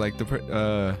thinking though, like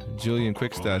the Julian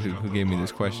Quickstad who gave me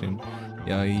this question,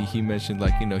 Yeah, he mentioned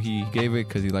like, you know, he gave it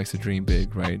because he likes to dream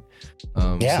big, right?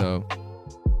 So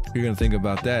if you're gonna think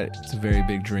about that, it's a very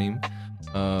big dream.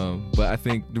 But I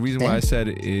think the reason why I said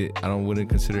it, wouldn't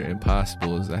consider it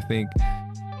impossible is I think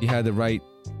you had the right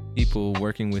people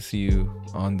working with you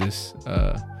on this,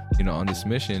 on this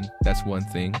mission. That's one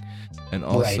thing, and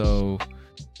also,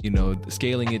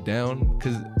 scaling it down,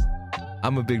 because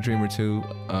I'm a big dreamer too.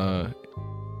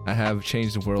 I have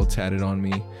changed the world tatted on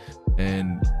me,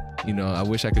 and I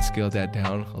wish I could scale that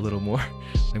down a little more.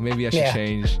 Like maybe I should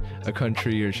change a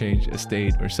country or change a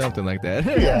state or something like that.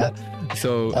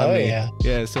 So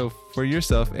so for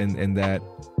yourself and that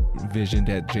vision,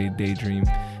 that daydream,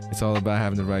 it's all about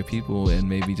having the right people and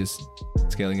maybe just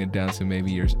scaling it down to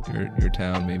maybe your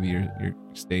town, maybe your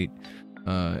state,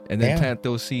 and then plant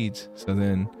those seeds. So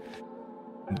then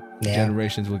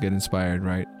generations will get inspired,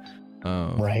 right?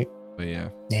 Right. But yeah.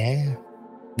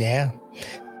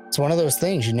 It's one of those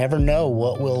things. You never know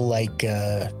what will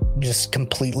just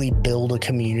completely build a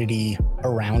community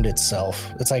around itself.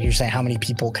 It's like you're saying, how many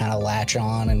people kind of latch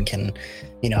on and can,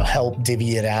 help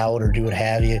divvy it out or do what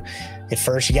have you. At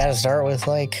first, you got to start with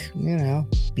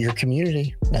your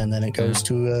community, and then it goes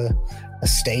to a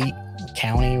state,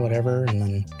 county, whatever,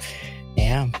 and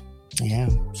then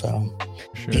So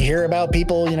you hear about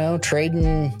people,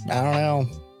 trading, I don't know,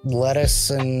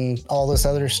 lettuce and all this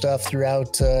other stuff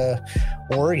throughout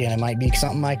Oregon. It might be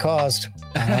something I caused.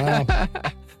 I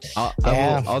don't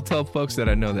know. I'll tell folks that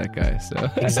I know that guy. So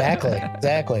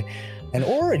exactly. An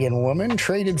Oregon woman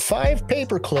traded 5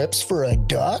 paper clips for a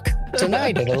duck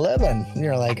tonight at 11. And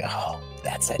you're like, oh,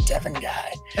 that's that Devin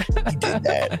guy. He did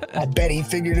that. I bet he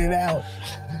figured it out.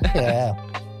 Yeah.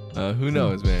 Who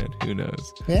knows, man? Who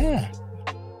knows? Yeah.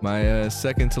 My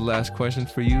second to last question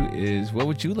for you is, what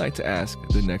would you like to ask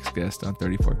the next guest on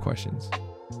 34 Questions?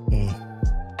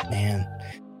 Man,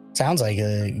 sounds like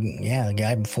the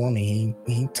guy before me,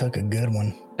 he took a good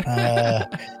one.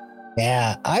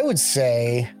 I would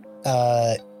say,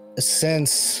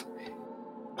 since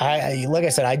like I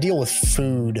said, I deal with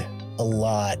food a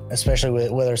lot, especially with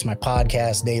whether it's my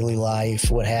podcast, daily life,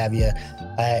 what have you.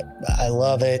 I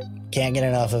love it. Can't get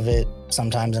enough of it.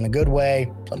 Sometimes in a good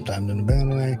way, sometimes in a bad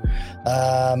way.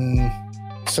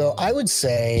 So I would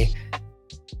say,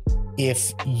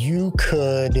 if you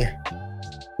could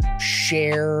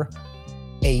share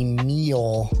a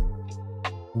meal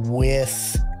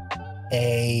with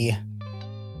a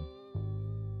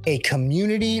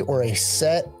community or a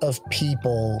set of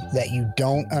people that you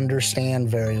don't understand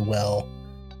very well,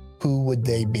 who would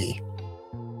they be?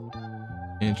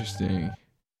 Interesting.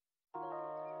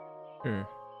 Sure.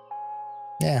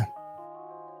 Yeah.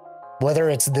 Whether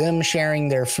it's them sharing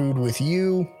their food with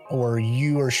you or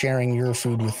you are sharing your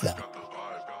food with them.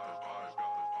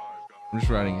 I'm just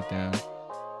writing it down.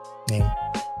 Yeah.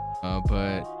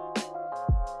 But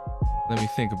let me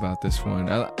think about this one.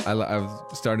 I've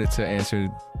started to answer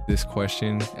this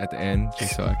question at the end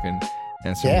just so I can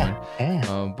answer more.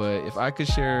 Yeah. But if I could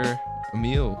share a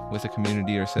meal with a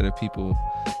community or set of people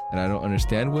that I don't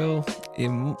understand well,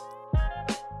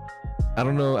 I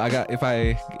don't know. If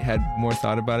I had more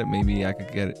thought about it, maybe I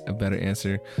could get a better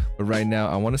answer. But right now,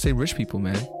 I want to say rich people,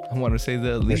 man. I want to say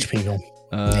the elite. Rich people.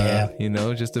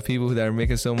 Just the people that are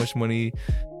making so much money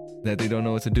that they don't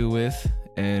know what to do with,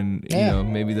 and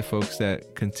maybe the folks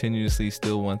that continuously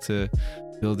still want to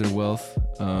build their wealth.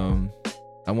 I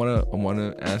want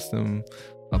to ask them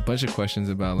a bunch of questions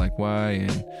about like why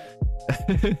and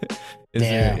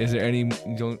is there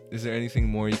anything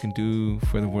more you can do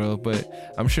for the world?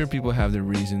 But I'm sure people have their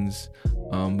reasons,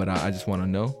 but I just want to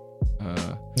know.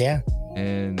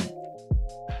 And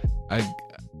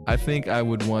I think I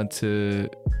would want to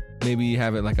maybe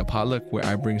have it like a potluck where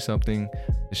I bring something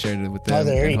to share it with them,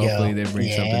 and hopefully they bring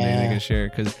something they can share,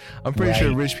 because I'm pretty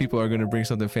sure rich people are going to bring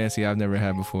something fancy I've never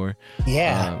had before.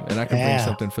 And I can bring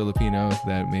something Filipino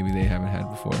that maybe they haven't had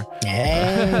before.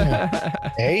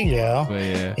 There you go.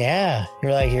 But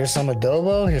you're like, here's some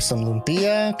adobo, here's some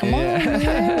lumpia, come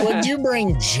on, what'd you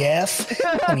bring, Jeff?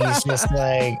 And he's just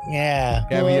like,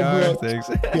 caviar things.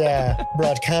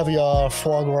 Brought caviar,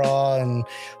 foie gras, and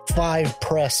 5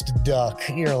 pressed duck.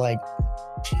 You're like,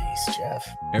 jeez, Jeff.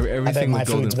 Everything I bet my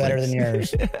food's better than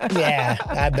yours.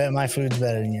 I bet my food's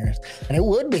better than yours. And it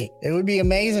would be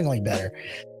amazingly better.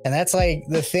 And that's like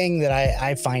the thing that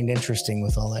I find interesting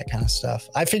with all that kind of stuff.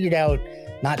 I figured out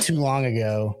not too long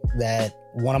ago that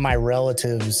one of my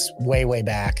relatives way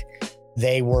back,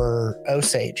 they were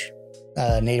Osage,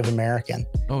 Native American.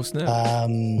 Oh, snap.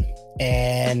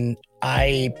 And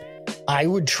I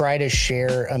would try to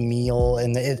share a meal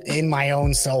in my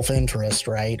own self-interest,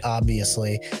 right?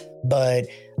 Obviously, but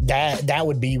that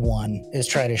would be one, is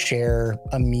try to share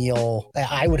a meal.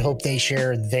 I would hope they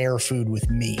share their food with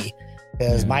me,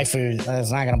 because my food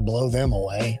is not going to blow them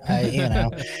away,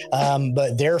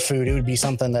 but their food, it would be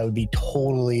something that would be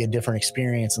totally a different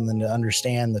experience. And then to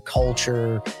understand the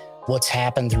culture, what's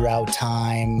happened throughout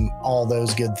time, all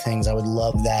those good things. I would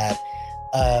love that.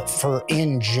 For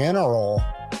in general,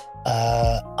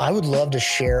 I would love to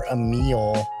share a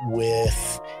meal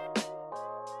with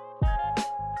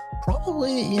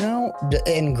probably,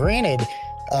 and granted,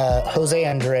 Jose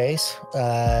Andres,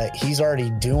 he's already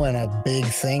doing a big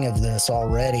thing of this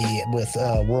already with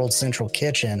World Central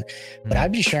Kitchen, but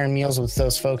I'd be sharing meals with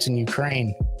those folks in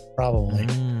Ukraine, probably.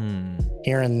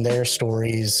 Hearing their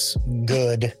stories,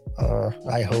 good,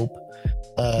 I hope.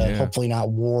 Hopefully not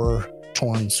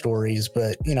war-torn stories,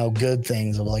 but, good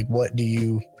things of like, what do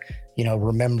you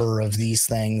remember of these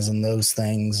things and those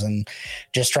things, and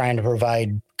just trying to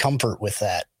provide comfort with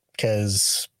that.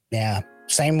 Because,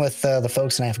 same with the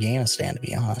folks in Afghanistan, to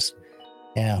be honest.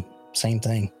 Yeah, same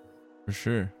thing. For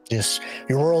sure. Just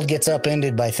your world gets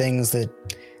upended by things that,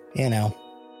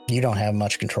 you don't have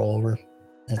much control over.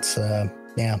 It's,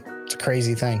 it's a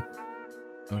crazy thing.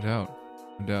 No doubt.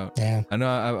 Yeah. I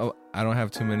know I don't have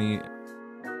too many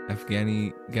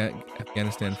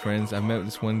Afghanistan friends. I met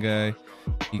this one guy.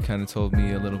 He kind of told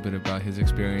me a little bit about his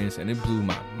experience, and it blew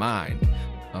my mind.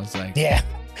 I was like,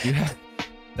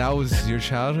 that was your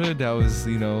childhood. That was,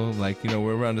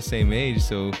 we're around the same age.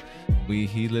 So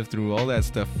he lived through all that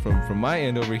stuff from my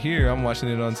end over here. I'm watching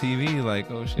it on TV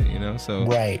like, oh shit, so.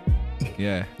 Right.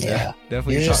 Yeah.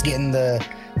 Definitely. You're just getting the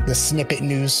snippet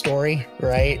news story,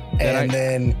 right?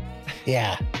 Then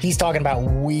he's talking about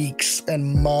weeks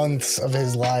and months of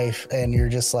his life, and you're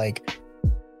just like,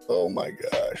 oh my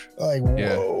gosh, like,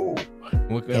 whoa.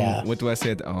 What do I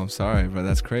say? Oh, I'm sorry, but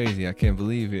that's crazy. I can't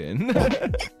believe it.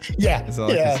 That's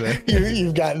all I can say.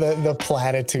 You've got the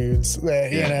platitudes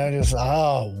that, just,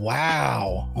 oh,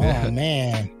 wow. Oh,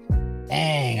 man.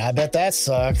 Dang, I bet that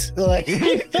sucked. Like,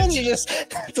 you just,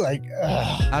 it's like,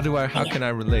 how can I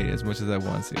relate as much as I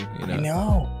want to, I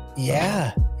know.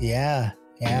 Yeah.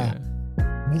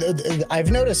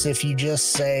 I've noticed if you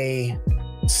just say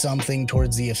something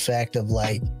towards the effect of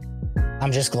like,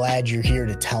 I'm just glad you're here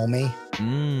to tell me.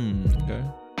 Okay.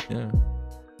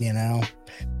 Yeah.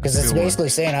 Because it's basically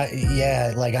saying,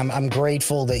 I'm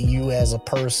grateful that you as a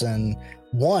person,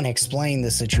 one, explained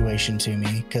the situation to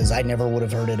me, because I never would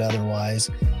have heard it otherwise.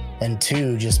 And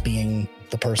two, just being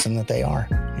the person that they are,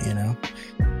 Yeah.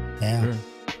 Sure.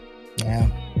 Yeah.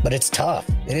 But it's tough.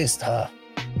 It is tough.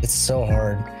 It's so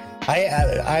hard.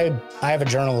 I have a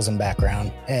journalism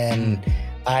background, and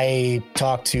I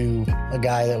talked to a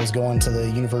guy that was going to the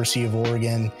University of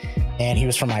Oregon, and he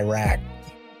was from Iraq,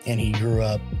 and he grew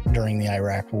up during the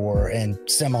Iraq War, and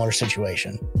similar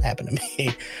situation happened to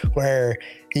me where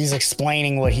he's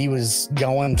explaining what he was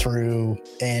going through.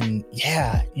 And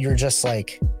you're just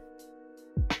like,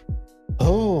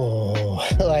 oh,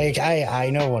 like I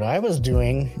know what I was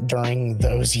doing during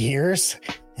those years.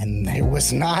 And it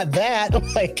was not that,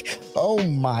 like, oh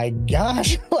my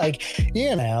gosh, like,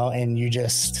 and you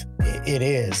just,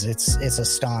 it's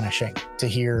astonishing to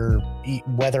hear,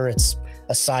 whether it's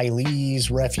asylees,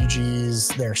 refugees,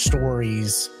 their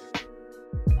stories,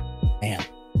 man,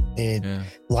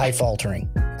 life altering.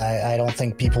 I don't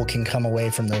think people can come away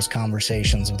from those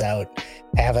conversations without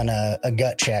having a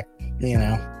gut check,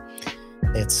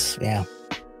 it's, they're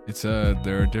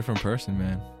a different person,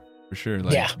 man. For sure.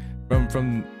 Like,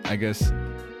 from I guess,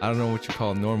 I don't know what you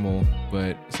call normal,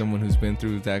 but someone who's been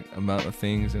through that amount of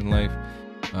things in life,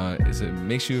 it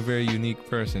makes you a very unique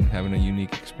person, having a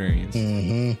unique experience.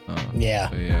 Hear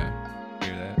that.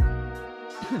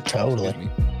 Totally.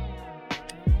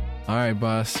 All right,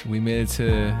 boss, we made it to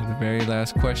the very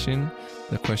last question,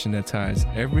 the question that ties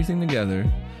everything together.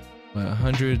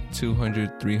 100,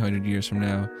 200, 300 years from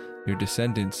now, your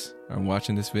descendants are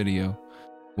watching this video.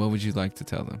 What would you like to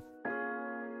tell them?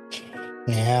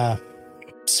 Yeah.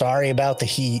 Sorry about the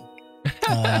heat.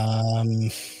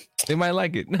 They might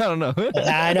like it. I don't know.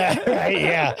 I know, right?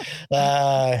 Yeah.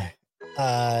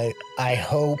 I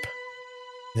hope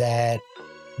that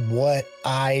what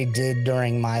I did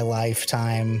during my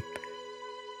lifetime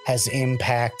has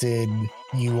impacted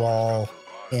you all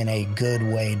in a good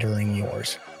way during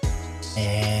yours.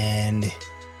 And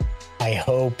I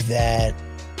hope that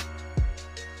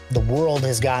the world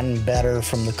has gotten better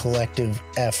from the collective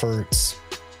efforts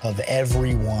of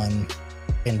everyone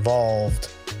involved,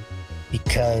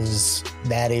 because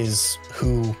that is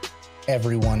who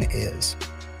everyone is.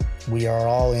 We are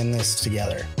all in this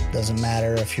together. Doesn't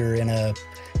matter if you're in a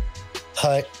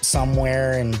hut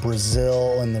somewhere in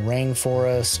Brazil in the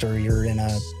rainforest, or you're in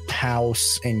a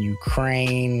house in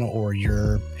Ukraine, or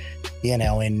you're, you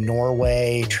know, in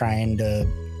Norway trying to,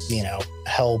 you know,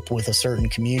 help with a certain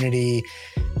community.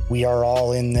 We are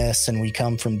all in this, and we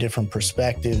come from different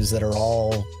perspectives that are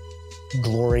all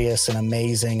glorious and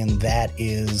amazing. And that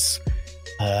is,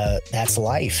 that's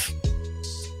life.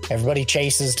 Everybody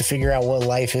chases to figure out what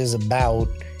life is about.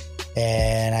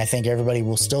 And I think everybody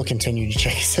will still continue to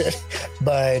chase it,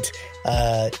 but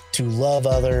to love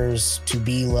others, to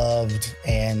be loved,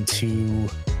 and to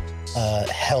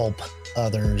help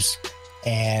others,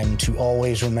 and to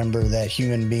always remember that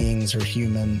human beings are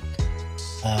human.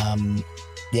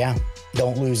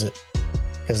 Don't lose it,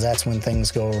 because that's when things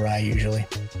go awry usually.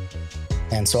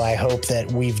 And so I hope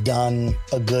that we've done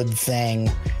a good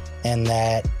thing, and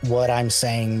that what I'm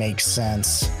saying makes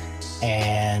sense,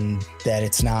 and that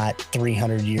it's not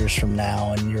 300 years from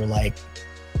now and you're like,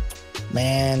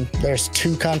 man, there's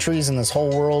 2 countries in this whole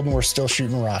world and we're still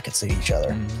shooting rockets at each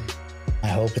other. I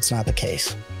hope it's not the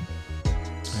case.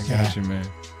 I got you, man.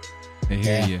 They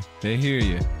hear you. They hear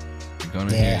you. They're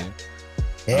gonna hear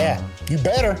you. Yeah, you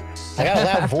better. I got a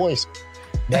loud voice.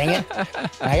 Dang it.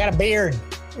 I got a beard.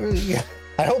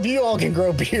 I hope you all can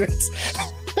grow beards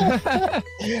at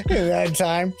that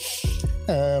time.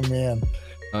 Oh, man.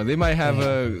 They might have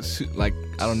I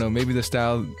don't know, maybe the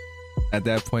style at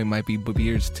that point might be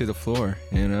beards to the floor,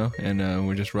 you know, and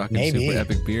we're just rocking super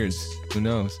epic beards. Who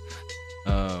knows?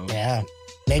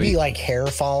 Maybe like hair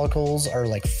follicles are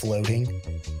like floating,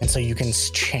 and so you can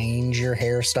change your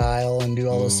hairstyle and do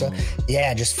all this stuff. Yeah,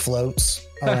 it just floats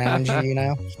around you, you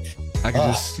know. I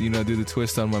can just, you know, do the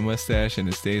twist on my mustache and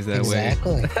it stays that way.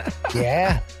 Exactly.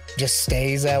 Yeah. Just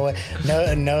stays that way.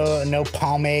 No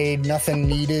pomade, nothing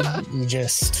needed. You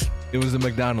just. It was the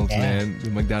McDonald's, man. The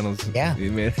McDonald's. Yeah.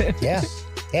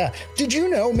 Yeah. Did you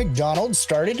know McDonald's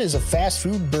started as a fast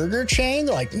food burger chain?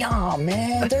 They're like, nah,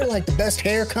 man, they're like the best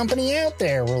hair company out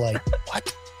there. We're like,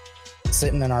 what?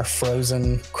 Sitting in our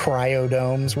frozen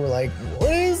cryodomes, we're like,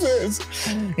 what is this?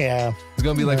 Yeah. It's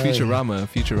gonna be like Futurama,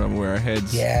 where our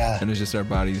heads, and it's just our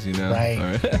bodies, you know.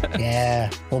 Right. Yeah.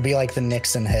 We'll be like the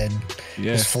Nixon head,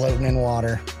 just floating in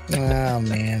water. Oh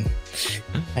man,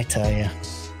 I tell you.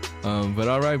 But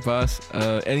all right, boss.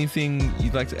 Anything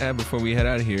you'd like to add before we head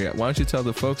out of here? Why don't you tell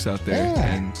the folks out there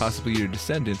and possibly your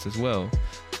descendants as well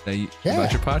about your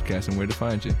podcast and where to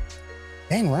find you?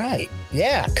 Dang right.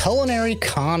 Yeah, Culinary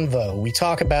Convo. We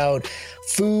talk about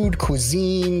food,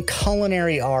 cuisine,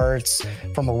 culinary arts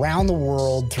from around the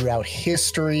world throughout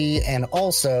history and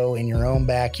also in your own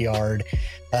backyard.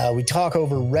 We talk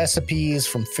over recipes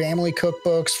from family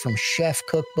cookbooks, from chef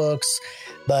cookbooks,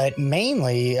 but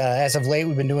mainly, as of late,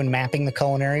 we've been doing Mapping the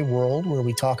Culinary World, where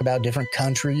we talk about different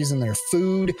countries and their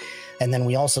food. And then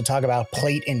we also talk about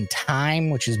Plate in Time,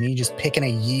 which is me just picking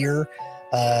a year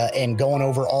and going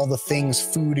over all the things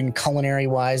food and culinary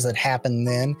wise that happened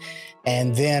then.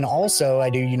 And then also I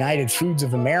do United Foods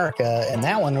of America, and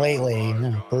that one lately,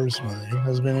 personally,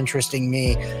 has been interesting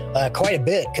me quite a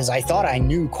bit, because I thought I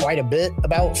knew quite a bit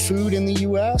about food in the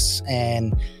U.S.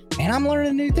 and I'm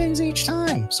learning new things each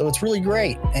time. So it's really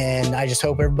great. And I just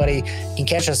hope everybody can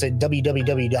catch us at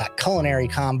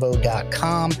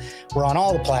www.culinaryconvo.com. We're on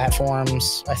all the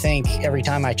platforms. I think every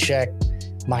time I check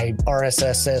my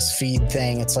RSS feed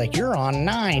thing, it's like you're on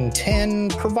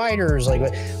 9-10 providers, like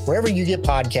wherever you get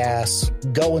podcasts,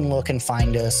 go and look and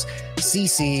find us.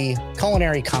 CC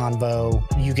Culinary Convo,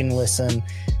 you can listen,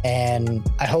 and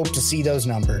I hope to see those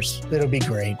numbers. It'll be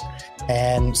great.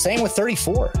 And same with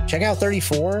 34. Check out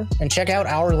 34 and check out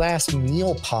Our Last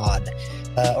Meal pod,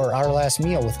 or Our Last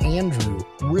Meal with Andrew.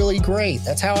 Really great.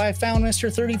 That's how I found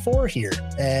Mr. 34 here.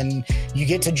 And you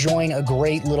get to join a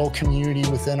great little community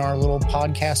within our little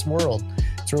podcast world.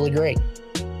 It's really great.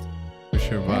 For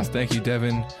sure, boss. Thank you,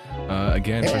 Devin,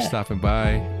 again for stopping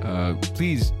by.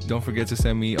 Please don't forget to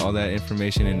send me all that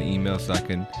information in the email so I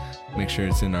can make sure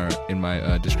it's in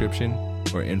my description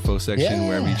or info section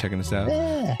wherever you're checking us out.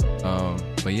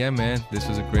 But yeah, man, this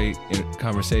was a great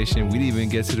conversation. We didn't even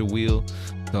get to the wheel,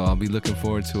 so I'll be looking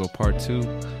forward to a part 2.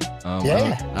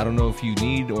 I don't know if you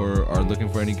need or are looking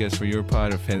for any guests for your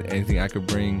pod, if anything I could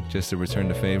bring just to return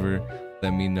the favor.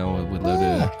 Let me know. I would love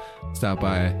to stop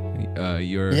by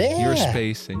your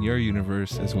space and your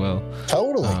universe as well.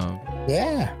 Totally.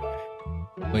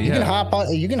 But you can hop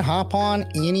on. You can hop on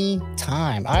any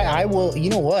time. I will. You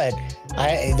know what?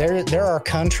 There are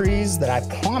countries that I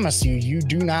promise you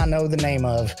do not know the name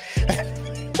of,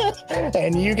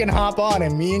 and you can hop on,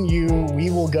 and me and you, we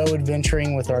will go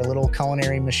adventuring with our little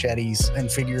culinary machetes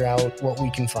and figure out what we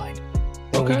can find.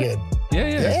 It'll be good.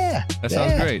 Yeah. That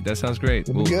sounds great. That sounds great.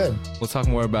 We'll be good. We'll talk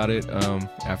more about it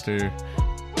after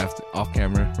off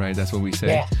camera, right? That's what we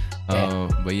say.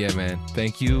 But yeah, man,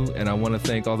 thank you. And I want to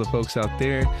thank all the folks out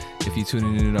there. If you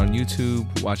tuning in on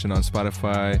YouTube, watching on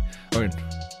Spotify, or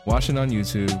watching on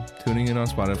YouTube, tuning in on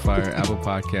Spotify or Apple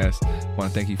Podcasts, I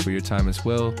want to thank you for your time as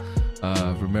well.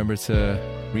 Remember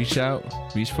to reach out,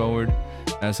 reach forward.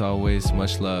 As always,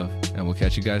 much love. And we'll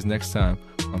catch you guys next time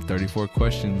on 34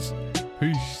 Questions.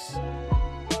 Peace.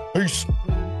 Peace.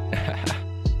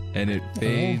 And it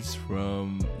fades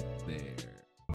from